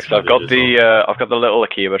how that's. I've got the little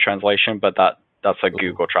Akiba translation, but that's a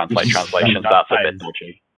Google Translate translation. That's a bit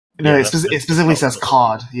dodgy. No, it specifically says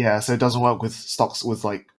card. Yeah, so it doesn't work with stocks with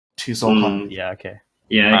 2 soul cards. Yeah. Okay.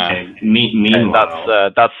 Yeah. Okay.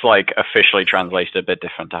 Meanwhile, that's officially translated a bit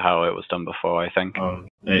different to how it was done before, I think.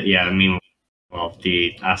 Meanwhile,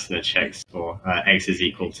 the Asuna checks for X is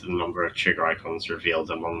equal to the number of trigger icons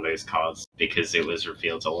revealed among those cards because it was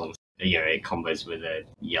revealed along. It combos with a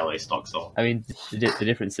yellow stock soul. I mean, the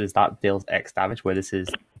difference is that deals X damage, where this is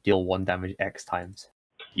deal 1 damage X times.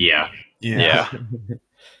 Yeah.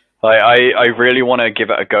 I really want to give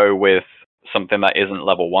it a go with something that isn't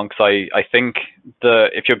level 1, because I think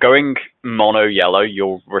if you're going mono yellow,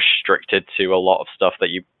 you're restricted to a lot of stuff that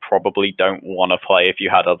you probably don't want to play if you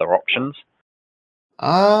had other options.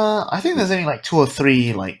 I think there's only 2 or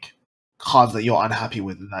 3 cards that you're unhappy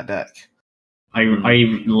with in that deck?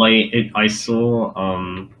 I saw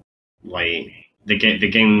like the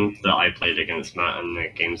game that I played against Matt and the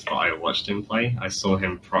games that I watched him play. I saw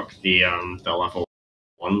him proc the level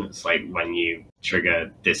 1. It's like when you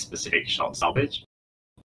trigger this specific shot salvage.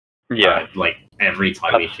 Yeah, like every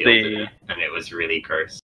time he fielded it, and it was really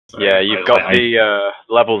gross. So yeah, you've got the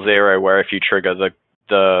level 0 where if you trigger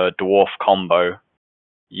the dwarf combo,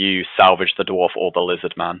 you salvage the dwarf or the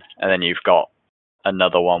lizard man, and then you've got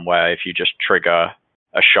another one where if you just trigger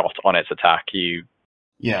a shot on its attack, you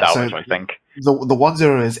salvage. So I think the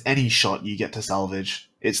 1/0 is any shot you get to salvage.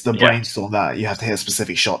 It's the brainstorm that you have to hit a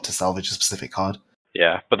specific shot to salvage a specific card.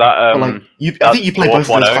 Yeah, but that I think you play both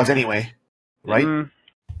of those cards anyway, right?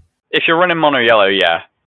 If you're running mono yellow, yeah.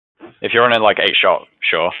 If you're running like 8 shot,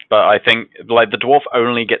 sure. But I think like the dwarf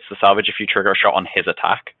only gets the salvage if you trigger a shot on his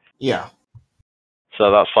attack. Yeah.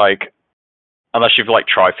 So that's like, unless you've like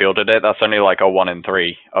tri-fielded it, that's only like a 1 in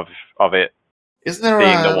 3 of it. Isn't there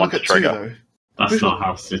being the one to trigger? That's not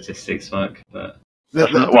how statistics work. But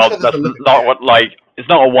that's not what like. It's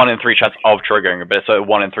not a 1 in 3 chance of triggering, but it's a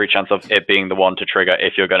 1 in 3 chance of it being the one to trigger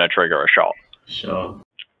if you're going to trigger a shot. Sure.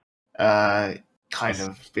 Kind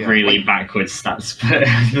of really backwards stats, but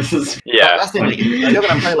this is that's the thing. Like, if you're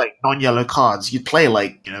gonna play like non-yellow cards, you'd play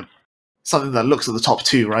like something that looks at the top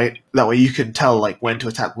 2, right? That way you can tell like when to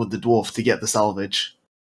attack with the dwarf to get the salvage.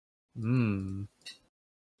 Because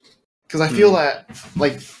I feel that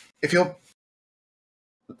like if you're,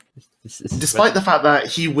 despite the fact that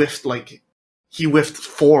he whiffed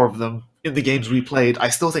 4 of them in the games we played, I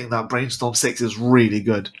still think that Brainstorm 6 is really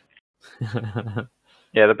good.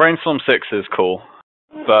 Yeah, the Brainstorm 6 is cool,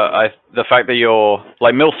 but the fact that you're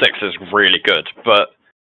like Mill 6 is really good, but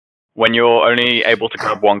when you're only able to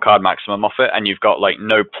grab 1 card maximum off it, and you've got like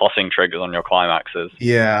no plussing triggers on your climaxes,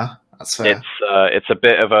 yeah, that's fair. It's a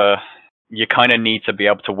bit of a, you kind of need to be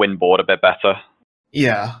able to win board a bit better.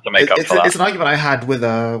 Yeah, to make up for that. It's an argument I had with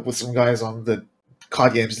some guys on the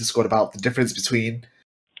Card Games Discord about the difference between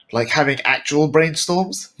like having actual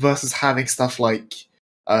brainstorms versus having stuff like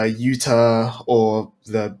Utah or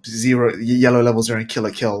the yellow level 0 and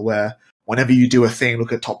kill, where whenever you do a thing,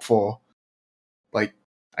 look at top 4. Like,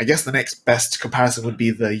 I guess the next best comparison would be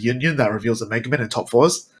the Union that reveals the Mega Man in top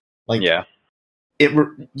 4s. Like, yeah,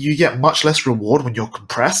 you get much less reward when you're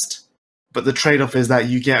compressed, but the trade-off is that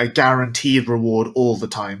you get a guaranteed reward all the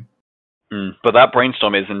time. But that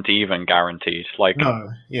brainstorm isn't even guaranteed. Like,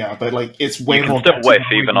 no, yeah, but like it's way more. You can still whiff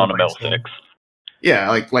even on a Mill 6.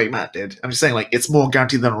 Yeah, like Matt did. I'm just saying, like, it's more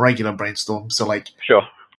guaranteed than a regular brainstorm. So, like, sure,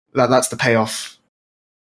 that's the payoff.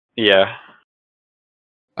 Yeah,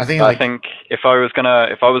 I think if I was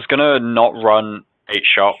gonna not run 8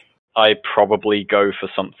 shot, I'd probably go for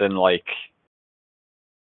something like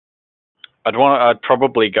I'd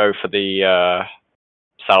probably go for the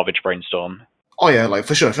salvage brainstorm. Oh yeah, like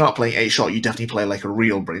for sure. If you're not playing 8 shot, you definitely play like a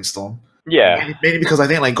real brainstorm. Yeah, mainly because I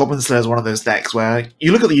think like Goblin Slayer is one of those decks where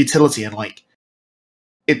you look at the utility and like.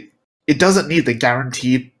 It doesn't need the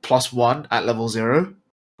guaranteed +1 at level 0,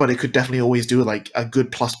 but it could definitely always do like a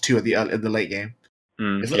good +2 in the late game.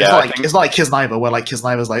 It's not like Kisniver, where like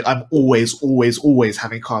Kisniver's like I'm always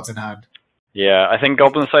having cards in hand. Yeah, I think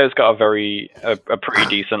Goblin Slayer's got a pretty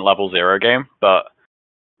decent level 0 game, but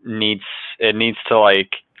it needs to like,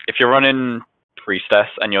 if you're running Priestess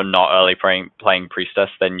and you're not early playing Priestess,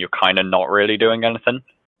 then you're kind of not really doing anything.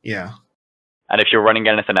 Yeah. And if you're running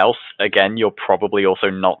anything else, again, you're probably also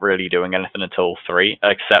not really doing anything until 3,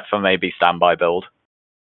 except for maybe standby build.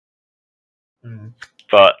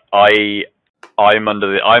 But I'm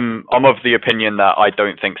of the opinion that I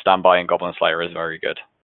don't think standby in Goblin Slayer is very good.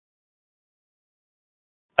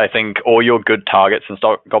 I think all your good targets in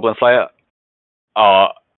Goblin Slayer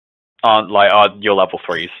are your level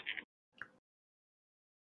 3s.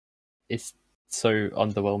 It's so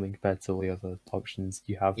underwhelming compared to all the other options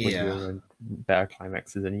you have with your better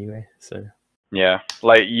climaxes anyway. So yeah,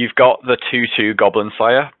 like you've got the 2/2 Goblin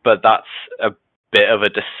Slayer, but that's a bit of a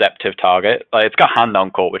deceptive target. Like it's got hand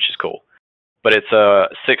on court, which is cool, but it's a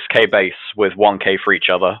 6k base with 1k for each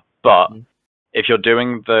other. But if you're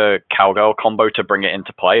doing the Cowgirl combo to bring it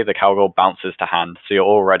into play, the Cowgirl bounces to hand, so you're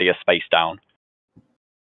already a space down.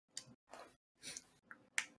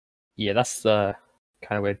 Yeah, that's kind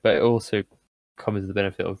of weird, but it also comes with the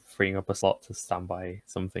benefit of freeing up a slot to stand by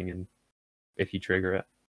something, and if you trigger it.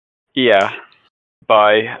 Yeah, but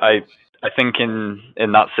I think in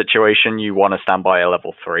that situation you want to stand by a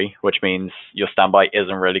level 3, which means your standby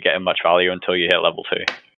isn't really getting much value until you hit level 2.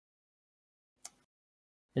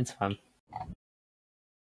 It's fun.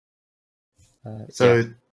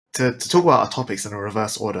 to talk about our topics in a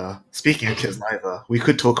reverse order, speaking of Kids Neither, we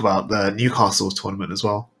could talk about the Newcastle tournament as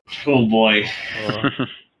well. Oh boy.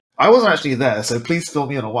 I wasn't actually there, so please fill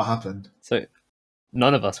me in on what happened. So,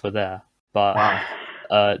 none of us were there, but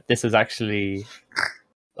wow. This was actually...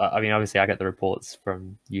 I mean, obviously, I get the reports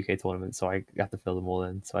from UK tournaments, so I have to fill them all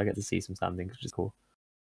in, so I get to see some standings, which is cool.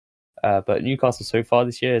 But Newcastle so far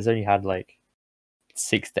this year has only had like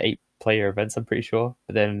 6 to 8 player events, I'm pretty sure.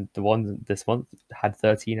 But then the one this month had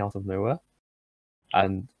 13 out of nowhere.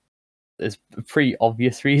 And there's a pretty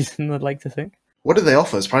obvious reason, I'd like to think. What did they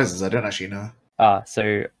offer as prizes? I don't actually know.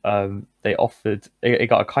 So they offered... It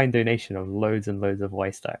got a kind donation of loads and loads of Y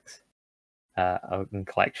stacks and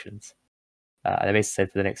collections. And they basically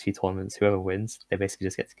said for the next few tournaments, whoever wins, they basically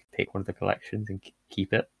just get to pick one of the collections and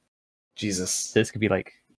keep it. Jesus. So this could be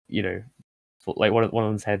like, you know, like one of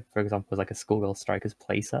them's head, for example, was like a Schoolgirl Strikers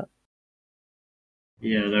playset.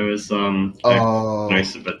 Yeah, there was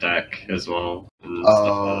most of a deck as well. And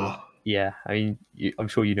stuff yeah, I mean, I'm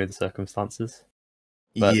sure you know the circumstances.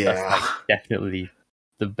 But that's like definitely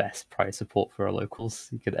the best prize support for our locals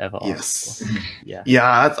you could ever ask for.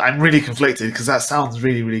 Yeah, I'm really conflicted because that sounds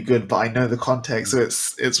really, really good, but I know the context, so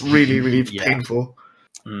it's really, really painful.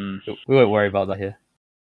 We won't worry about that here,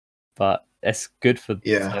 but it's good for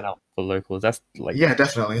for locals. That's like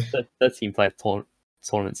definitely 13 player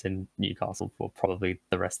tournaments in Newcastle for probably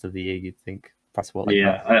the rest of the year. You'd think price support.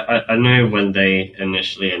 I know when they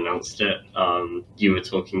initially announced it, you were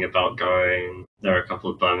talking about going. There are a couple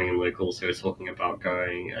of Birmingham locals who were talking about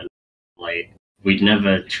going, and like we'd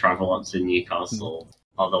never travel up to Newcastle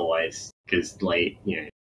otherwise, because like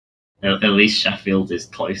at least Sheffield is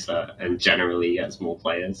closer and generally gets more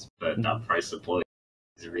players, but that price support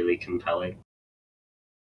is really compelling.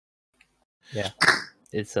 Yeah,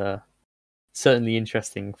 it's certainly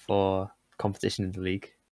interesting for competition in the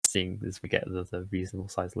league, seeing as we get the reasonable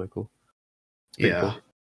sized local. Cool.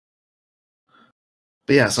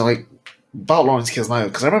 But yeah, so like about Lawrence Kisnayo,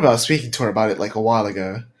 because I remember I was speaking to her about it like a while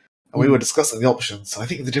ago, and we were discussing the options. I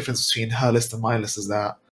think the difference between her list and my list is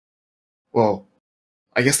that, well,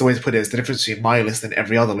 I guess the way to put it is the difference between my list and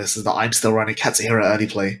every other list is that I'm still running Katsuhira early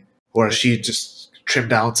play, whereas she just trimmed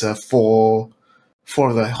down to four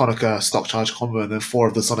of the Honoka stock charge combo and then 4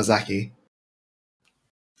 of the Sonozaki.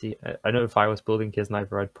 See, I know if I was building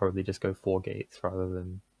Kisniver, I'd probably just go 4 gates rather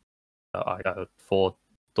than 4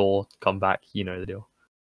 door come back. You know the deal.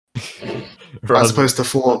 As opposed to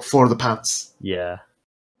 4 of the pants. Yeah.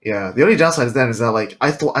 Yeah. The only downside is that like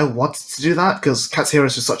I thought I wanted to do that because Katsuhira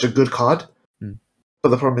is just such a good card. But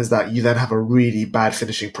the problem is that you then have a really bad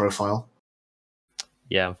finishing profile.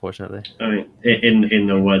 Yeah, unfortunately. I mean, in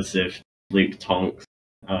the words of Luke Tonks,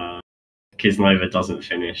 Kisniver doesn't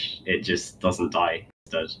finish; it just doesn't die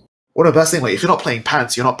instead. What the best thing? Like, if you're not playing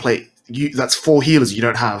pants, you're not playing. That's 4 healers you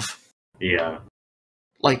don't have. Yeah.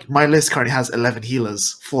 Like my list currently has 11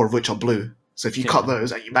 healers, 4 of which are blue. So if you cut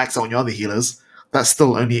those and you max out on your other healers, that's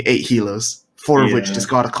still only 8 healers, 4 of which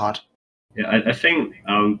discard a card. Yeah, I think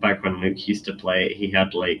back when Luke used to play, he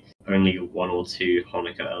had like only 1 or 2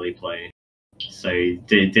 Honoka early play, so he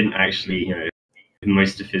didn't actually,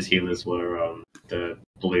 most of his healers were the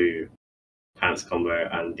blue pants combo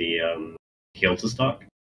and the heal to stock.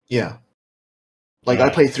 Yeah, like I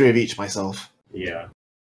play 3 of each myself. Yeah,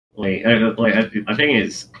 I think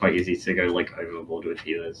it's quite easy to go like overboard with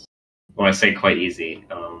healers. Well, I say quite easy.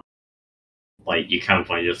 Like you can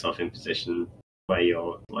find yourself in position where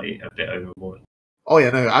you're like a bit overboard. Oh yeah,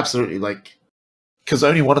 no, absolutely. Like, because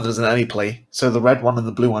only one of them is an early play, so the red one and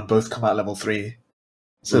the blue one both come out level 3.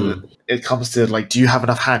 So that it comes to like, do you have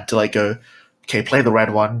enough hand to like go, okay, play the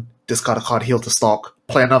red one, discard a card, heal to stock,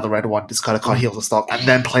 play another red one, discard a card, heal to stock, and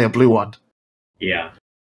then play a blue one. Yeah.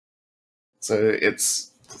 So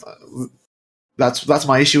it's that's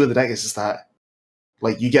my issue with the deck. Is just that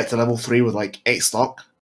like you get to level 3 with like 8 stock,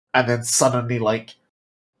 and then suddenly like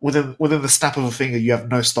within the snap of a finger you have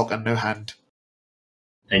no stock and no hand.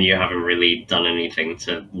 And you haven't really done anything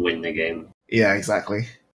to win the game. Yeah, exactly.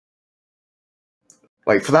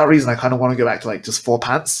 Like for that reason, I kind of want to go back to like just 4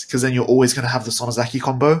 pants, because then you're always going to have the Sonozaki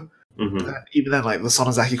combo. Even then, like the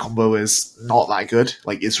Sonozaki combo is not that good.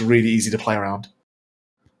 Like it's really easy to play around.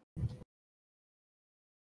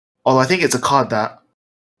 Although I think it's a card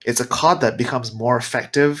that becomes more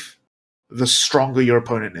effective the stronger your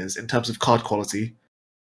opponent is in terms of card quality.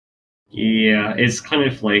 Yeah, it's kind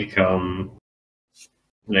of like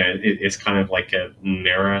it's kind of like a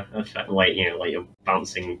mirror effect. Like like you're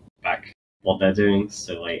bouncing back what they're doing.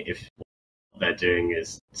 So like if what they're doing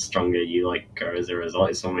is stronger, you like go as a result.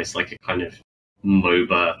 It's almost like a kind of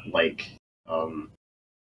MOBA, like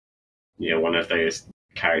one of those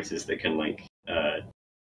characters that can like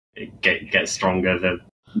get stronger the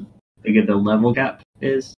bigger the level gap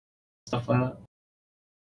is, stuff like that.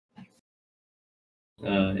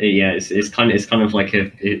 It's kind of like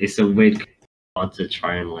it's a weird hard to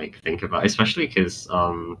try and like think about, especially because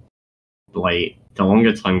like the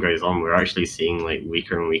longer time goes on, we're actually seeing like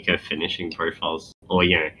weaker and weaker finishing profiles, or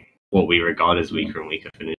what we regard as weaker and weaker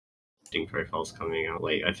finishing profiles coming out.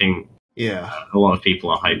 Like I think a lot of people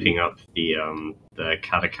are hyping up the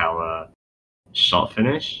Katakawa shot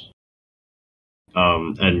finish,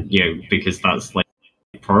 and because that's like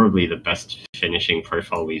probably the best finishing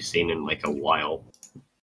profile we've seen in like a while.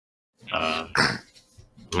 I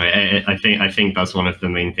think that's one of the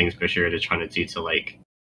main things Bushiroad are trying to do to like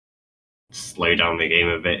slow down the game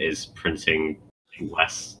a bit, is printing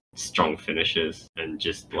less strong finishes and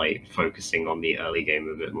just like focusing on the early game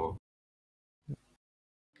a bit more.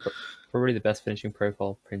 Probably the best finishing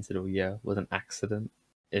profile printed all year was an accident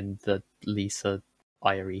in the Lisa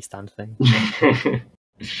IRE stand thing. Kind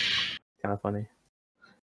of funny.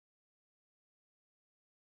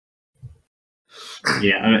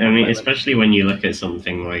 Yeah, I mean, especially when you look at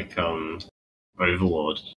something like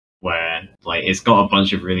Overlord, where like it's got a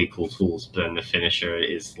bunch of really cool tools, but then the finisher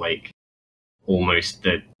is like almost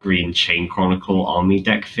the Green Chain Chronicle army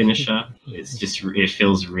deck finisher. It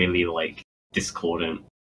feels really like discordant.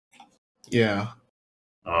 Yeah.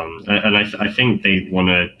 And I think they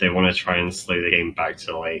wanna try and slow the game back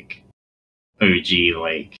to like OG,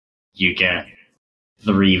 like you get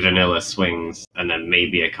 3 vanilla swings and then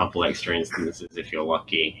maybe a couple extra instances if you're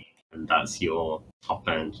lucky, and that's your top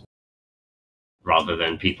end, rather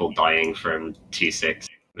than people dying from 2-6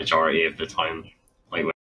 majority of the time, like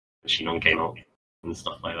when Shinon came out and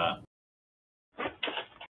stuff like that.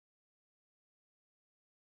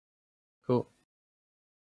 Cool.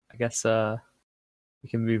 I guess we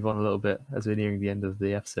can move on a little bit as we're nearing the end of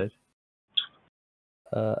the episode,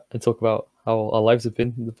 and talk about how our lives have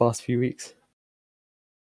been in the past few weeks.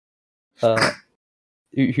 Who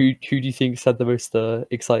do you think's had the most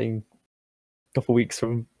exciting couple weeks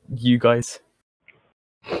from you guys?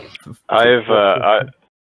 I've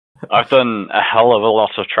done a hell of a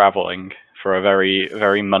lot of traveling for a very,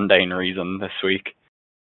 very mundane reason this week.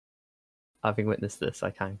 Having witnessed this,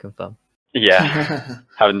 I can confirm. Yeah,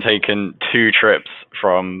 having taken 2 trips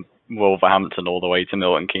from Wolverhampton all the way to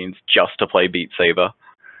Milton Keynes just to play Beat Saber.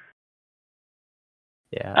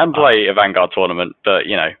 Yeah, and play a Vanguard tournament, but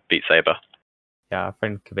Beat Saber. Yeah, our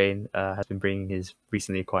friend Cobain has been bringing his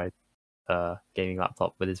recently acquired gaming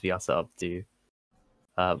laptop with his VR setup to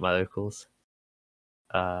my locals.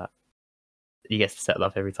 He gets to set it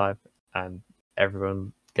up every time, and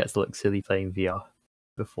everyone gets to look silly playing VR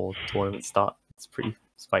before tournaments start. It's pretty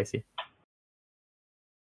spicy.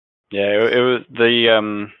 Yeah, it was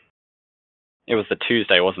the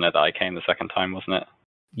Tuesday, wasn't it, that I came the second time, wasn't it?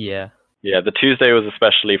 Yeah. Yeah, the Tuesday was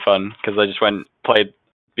especially fun because I just played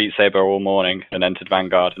Beat Saber all morning and entered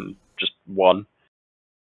Vanguard and just won.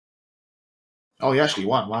 Oh, you actually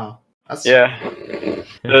won! Wow. Yeah.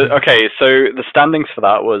 Okay, so the standings for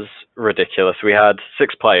that was ridiculous. We had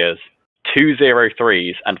 6 players, 2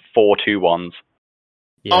 0-3s, and 4 2-1s.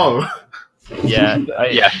 Yeah. Oh. Yeah.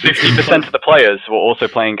 50% of the players were also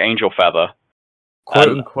playing Angel Feather. Quote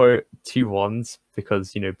unquote 2-1s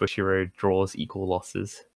because Bushiroad draws equal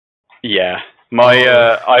losses. Yeah,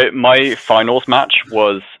 my finals match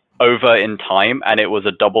was over in time, and it was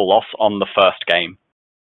a double loss on the first game.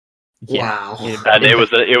 Wow! And it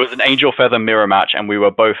was an Angel Feather mirror match, and we were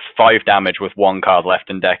both 5 damage with 1 card left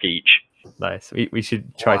in deck each. Nice. We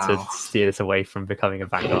should try to steer this away from becoming a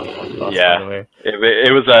Vanguard podcast. Yeah, by the way.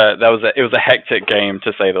 It was a hectic game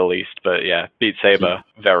to say the least, but yeah, Beat Saber,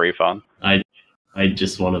 very fun. I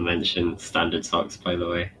just want to mention Standard sucks, by the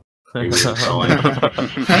way.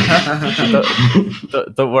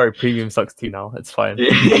 Don't worry, Premium sucks too now. It's fine.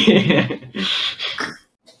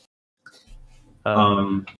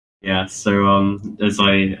 Yeah, so as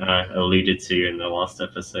I alluded to in the last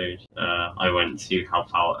episode, I went to help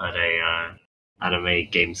out at a anime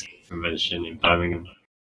games convention in Birmingham,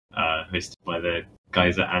 hosted by the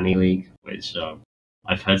guys at Annie League, which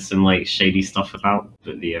I've heard some like shady stuff about,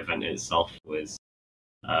 but the event itself was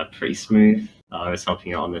pretty smooth. I was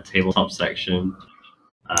helping out on the tabletop section.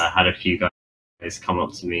 Had a few guys come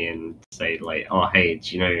up to me and say like, "Oh, hey,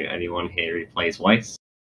 do you know anyone here who plays Weiss?"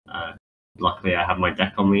 Luckily, I have my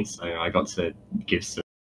deck on me, so I got to give some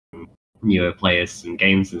newer players some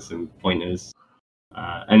games and some pointers.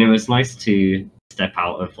 And it was nice to step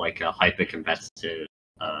out of like a hyper competitive,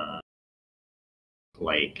 and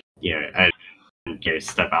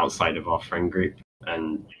step outside of our friend group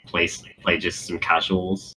and play just some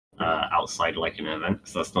casuals outside like an event,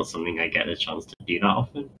 because that's not something I get a chance to do that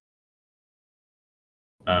often.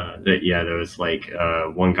 there was like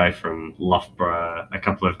one guy from Loughborough, a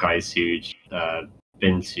couple of guys who'd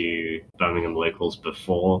been to Birmingham locals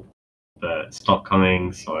before, but stopped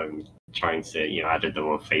coming. So I'm trying to, added them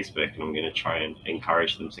on Facebook, and I'm going to try and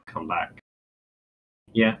encourage them to come back.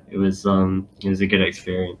 Yeah, it was a good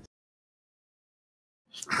experience.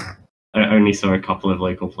 I only saw a couple of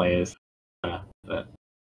local players, but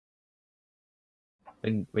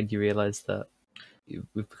when you realise that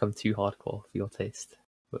we've become too hardcore for your taste.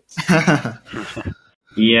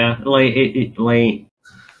 Yeah, but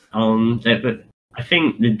I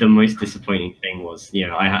think the most disappointing thing was,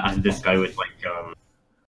 I had this guy with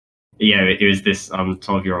it was this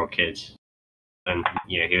 12-year-old kid, and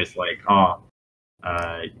he was like,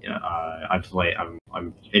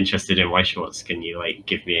 I'm interested in white shorts. Can you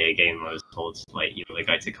give me a game? I was told you're the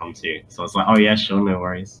guy to come to. So I was like, oh yeah, sure, no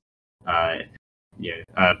worries.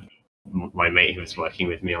 My mate who was working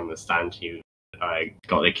with me on the stand, he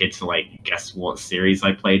got the kid to guess what series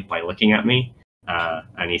I played by looking at me,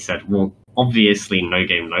 and he said, well, obviously No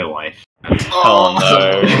Game No Life. Oh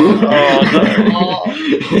no!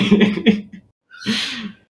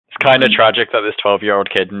 It's kind of tragic that this 12-year-old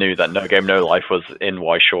kid knew that No Game No Life was in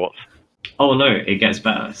white shorts. Oh no, it gets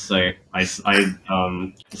better. So I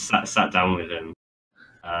sat down with him.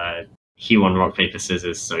 He won rock paper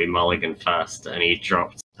scissors, so he mulliganed first, and he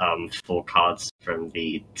dropped 4 cards from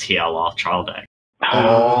the TLR trial deck.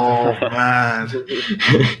 Oh man!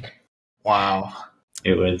 Wow.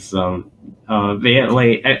 It was but yeah,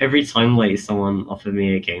 every time someone offered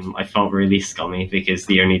me a game, I felt really scummy because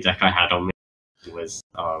the only deck I had on me was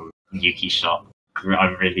Yuki Shot. I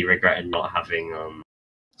really regretted not having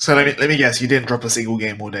So let me guess, you didn't drop a single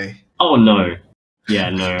game all day. Oh no. Yeah,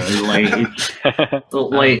 no.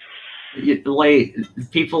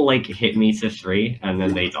 People hit me to 3 and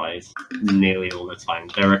then they died nearly all the time.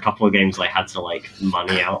 There were a couple of games I had to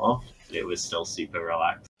money out of, but it was still super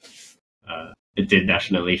relaxed. It did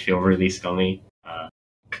definitely feel really scummy.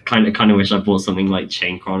 Kind of wish I bought something like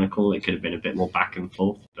Chain Chronicle. It could have been a bit more back and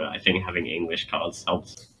forth, but I think having English cards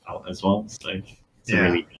helped out as well. So it's a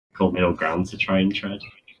really cool middle ground to try and tread.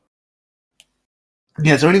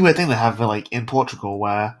 Yeah, it's a really weird thing they have in Portugal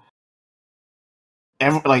where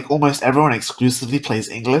almost everyone exclusively plays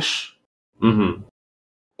English. Mm-hmm.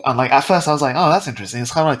 And at first I was like, oh, that's interesting.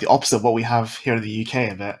 It's kind of the opposite of what we have here in the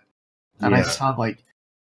UK a bit. And I just found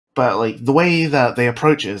but the way that they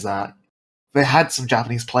approach it is that they had some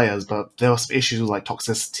Japanese players, but there were some issues with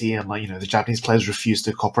toxicity and the Japanese players refused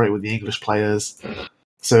to cooperate with the English players.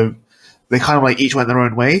 So they kind of each went their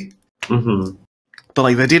own way. Mm-hmm.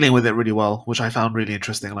 But they're dealing with it really well, which I found really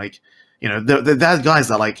interesting. There are guys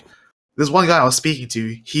that there's one guy I was speaking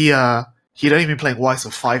to. He'd only been playing Weiss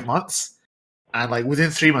for 5 months, and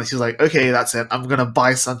within 3 months he was like, okay, that's it, I'm gonna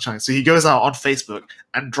buy Sunshine. So he goes out on Facebook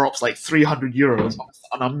and drops 300 euros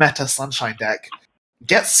on a meta Sunshine deck,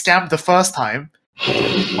 gets scammed the first time,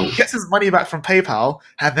 gets his money back from PayPal,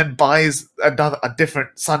 and then buys a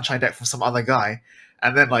different Sunshine deck from some other guy.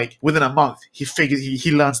 And then, within a month, he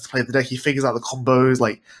learns to play the deck. He figures out the combos,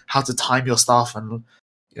 how to time your stuff, and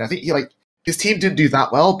I think his team didn't do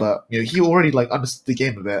that well, but he already understood the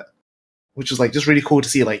game a bit, which was just really cool to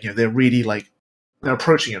see. They're really they're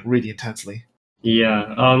approaching it really intensely.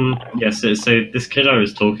 Yeah. So this kid I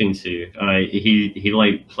was talking to,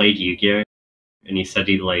 he played Yu-Gi-Oh, and he said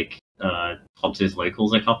he popped his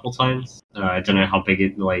locals a couple times. I don't know how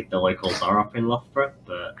big the locals are up in Loughborough,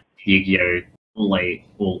 but Yu-Gi-Oh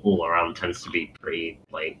all around tends to be pretty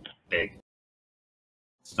big.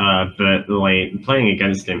 But playing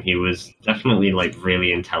against him, he was definitely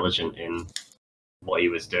really intelligent in what he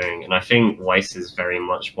was doing, and I think Weiss is very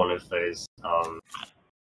much one of those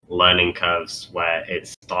learning curves where it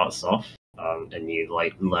starts off and you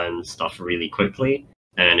learn stuff really quickly,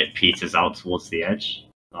 and then it peters out towards the edge,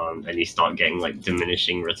 and you start getting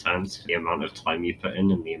diminishing returns for the amount of time you put in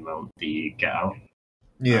and the amount that you get out.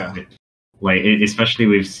 Yeah. Especially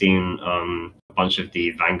we've seen a bunch of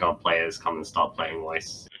the Vanguard players come and start playing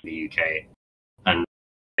Weiss in the UK, and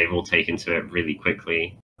they've all taken to it really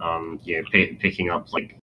quickly. Picking up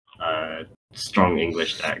strong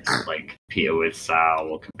English decks like Peter with Sal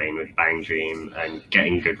or Cobain with Bang Dream, and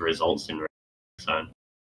getting good results in return.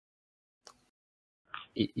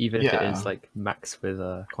 Even if it is Max with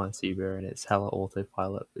Konosuba and it's hella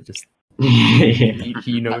autopilot, but just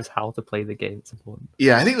he knows how to play the game. It's important.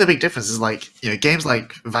 Yeah, I think the big difference is games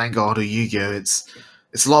like Vanguard or Yu-Gi-Oh,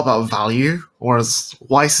 it's a lot about value, whereas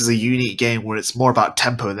Weiss is a unique game where it's more about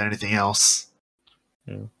tempo than anything else.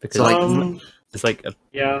 Yeah, because it's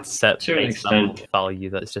a set to an extent value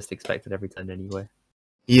that's just expected every turn anyway.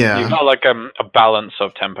 Yeah, you've got a balance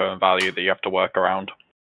of tempo and value that you have to work around.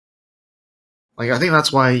 Like, I think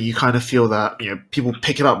that's why you kind of feel that, people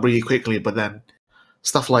pick it up really quickly, but then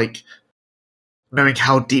stuff like knowing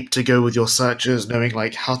how deep to go with your searches, knowing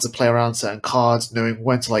like how to play around certain cards, knowing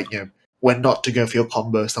when to when not to go for your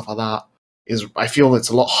combo, stuff like that, I feel it's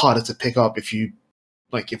a lot harder to pick up if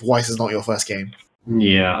Weiss is not your first game.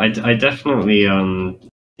 Yeah, I definitely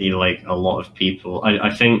see like a lot of people.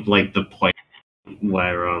 I think like the point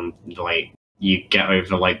where like you get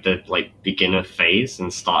over like the beginner phase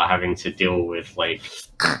and start having to deal with like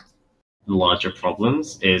larger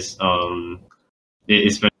problems is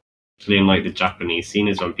especially in like the Japanese scene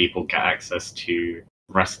is when people get access to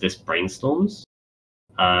restless brainstorms.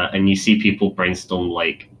 And you see people brainstorm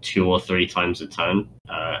like 2 or 3 times a turn,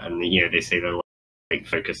 and they say they're like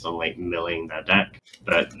focused on like milling their deck,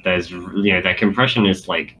 but there's their compression is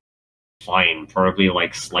like fine, probably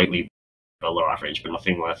like slightly below average, but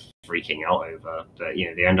nothing worth freaking out over. But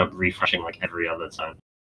they end up refreshing like every other turn,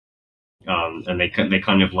 and they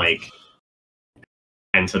kind of like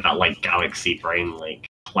enter that like galaxy brain, like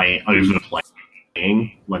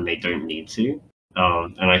overplaying when they don't need to.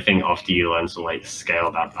 And I think after you learn to like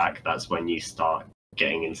scale that back, that's when you start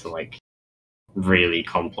getting into like really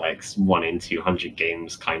complex 1 in 200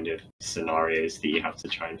 games kind of scenarios that you have to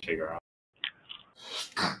try and figure out.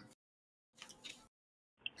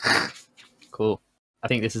 Cool. I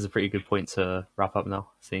think this is a pretty good point to wrap up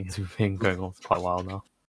now, seeing as we've been going on for quite a while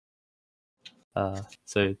now.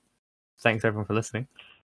 So thanks everyone for listening.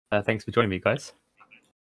 Thanks for joining me, guys.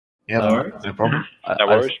 Yeah, no problem. No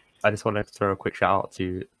worries. I just wanted to throw a quick shout out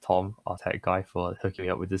to Tom, our tech guy, for hooking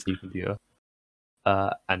me up with this new computer.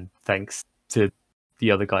 And thanks to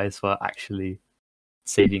the other guys for actually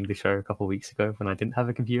saving the show a couple of weeks ago when I didn't have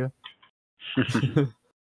a computer.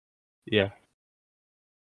 Yeah.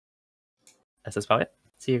 That's about it.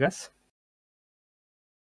 See you guys.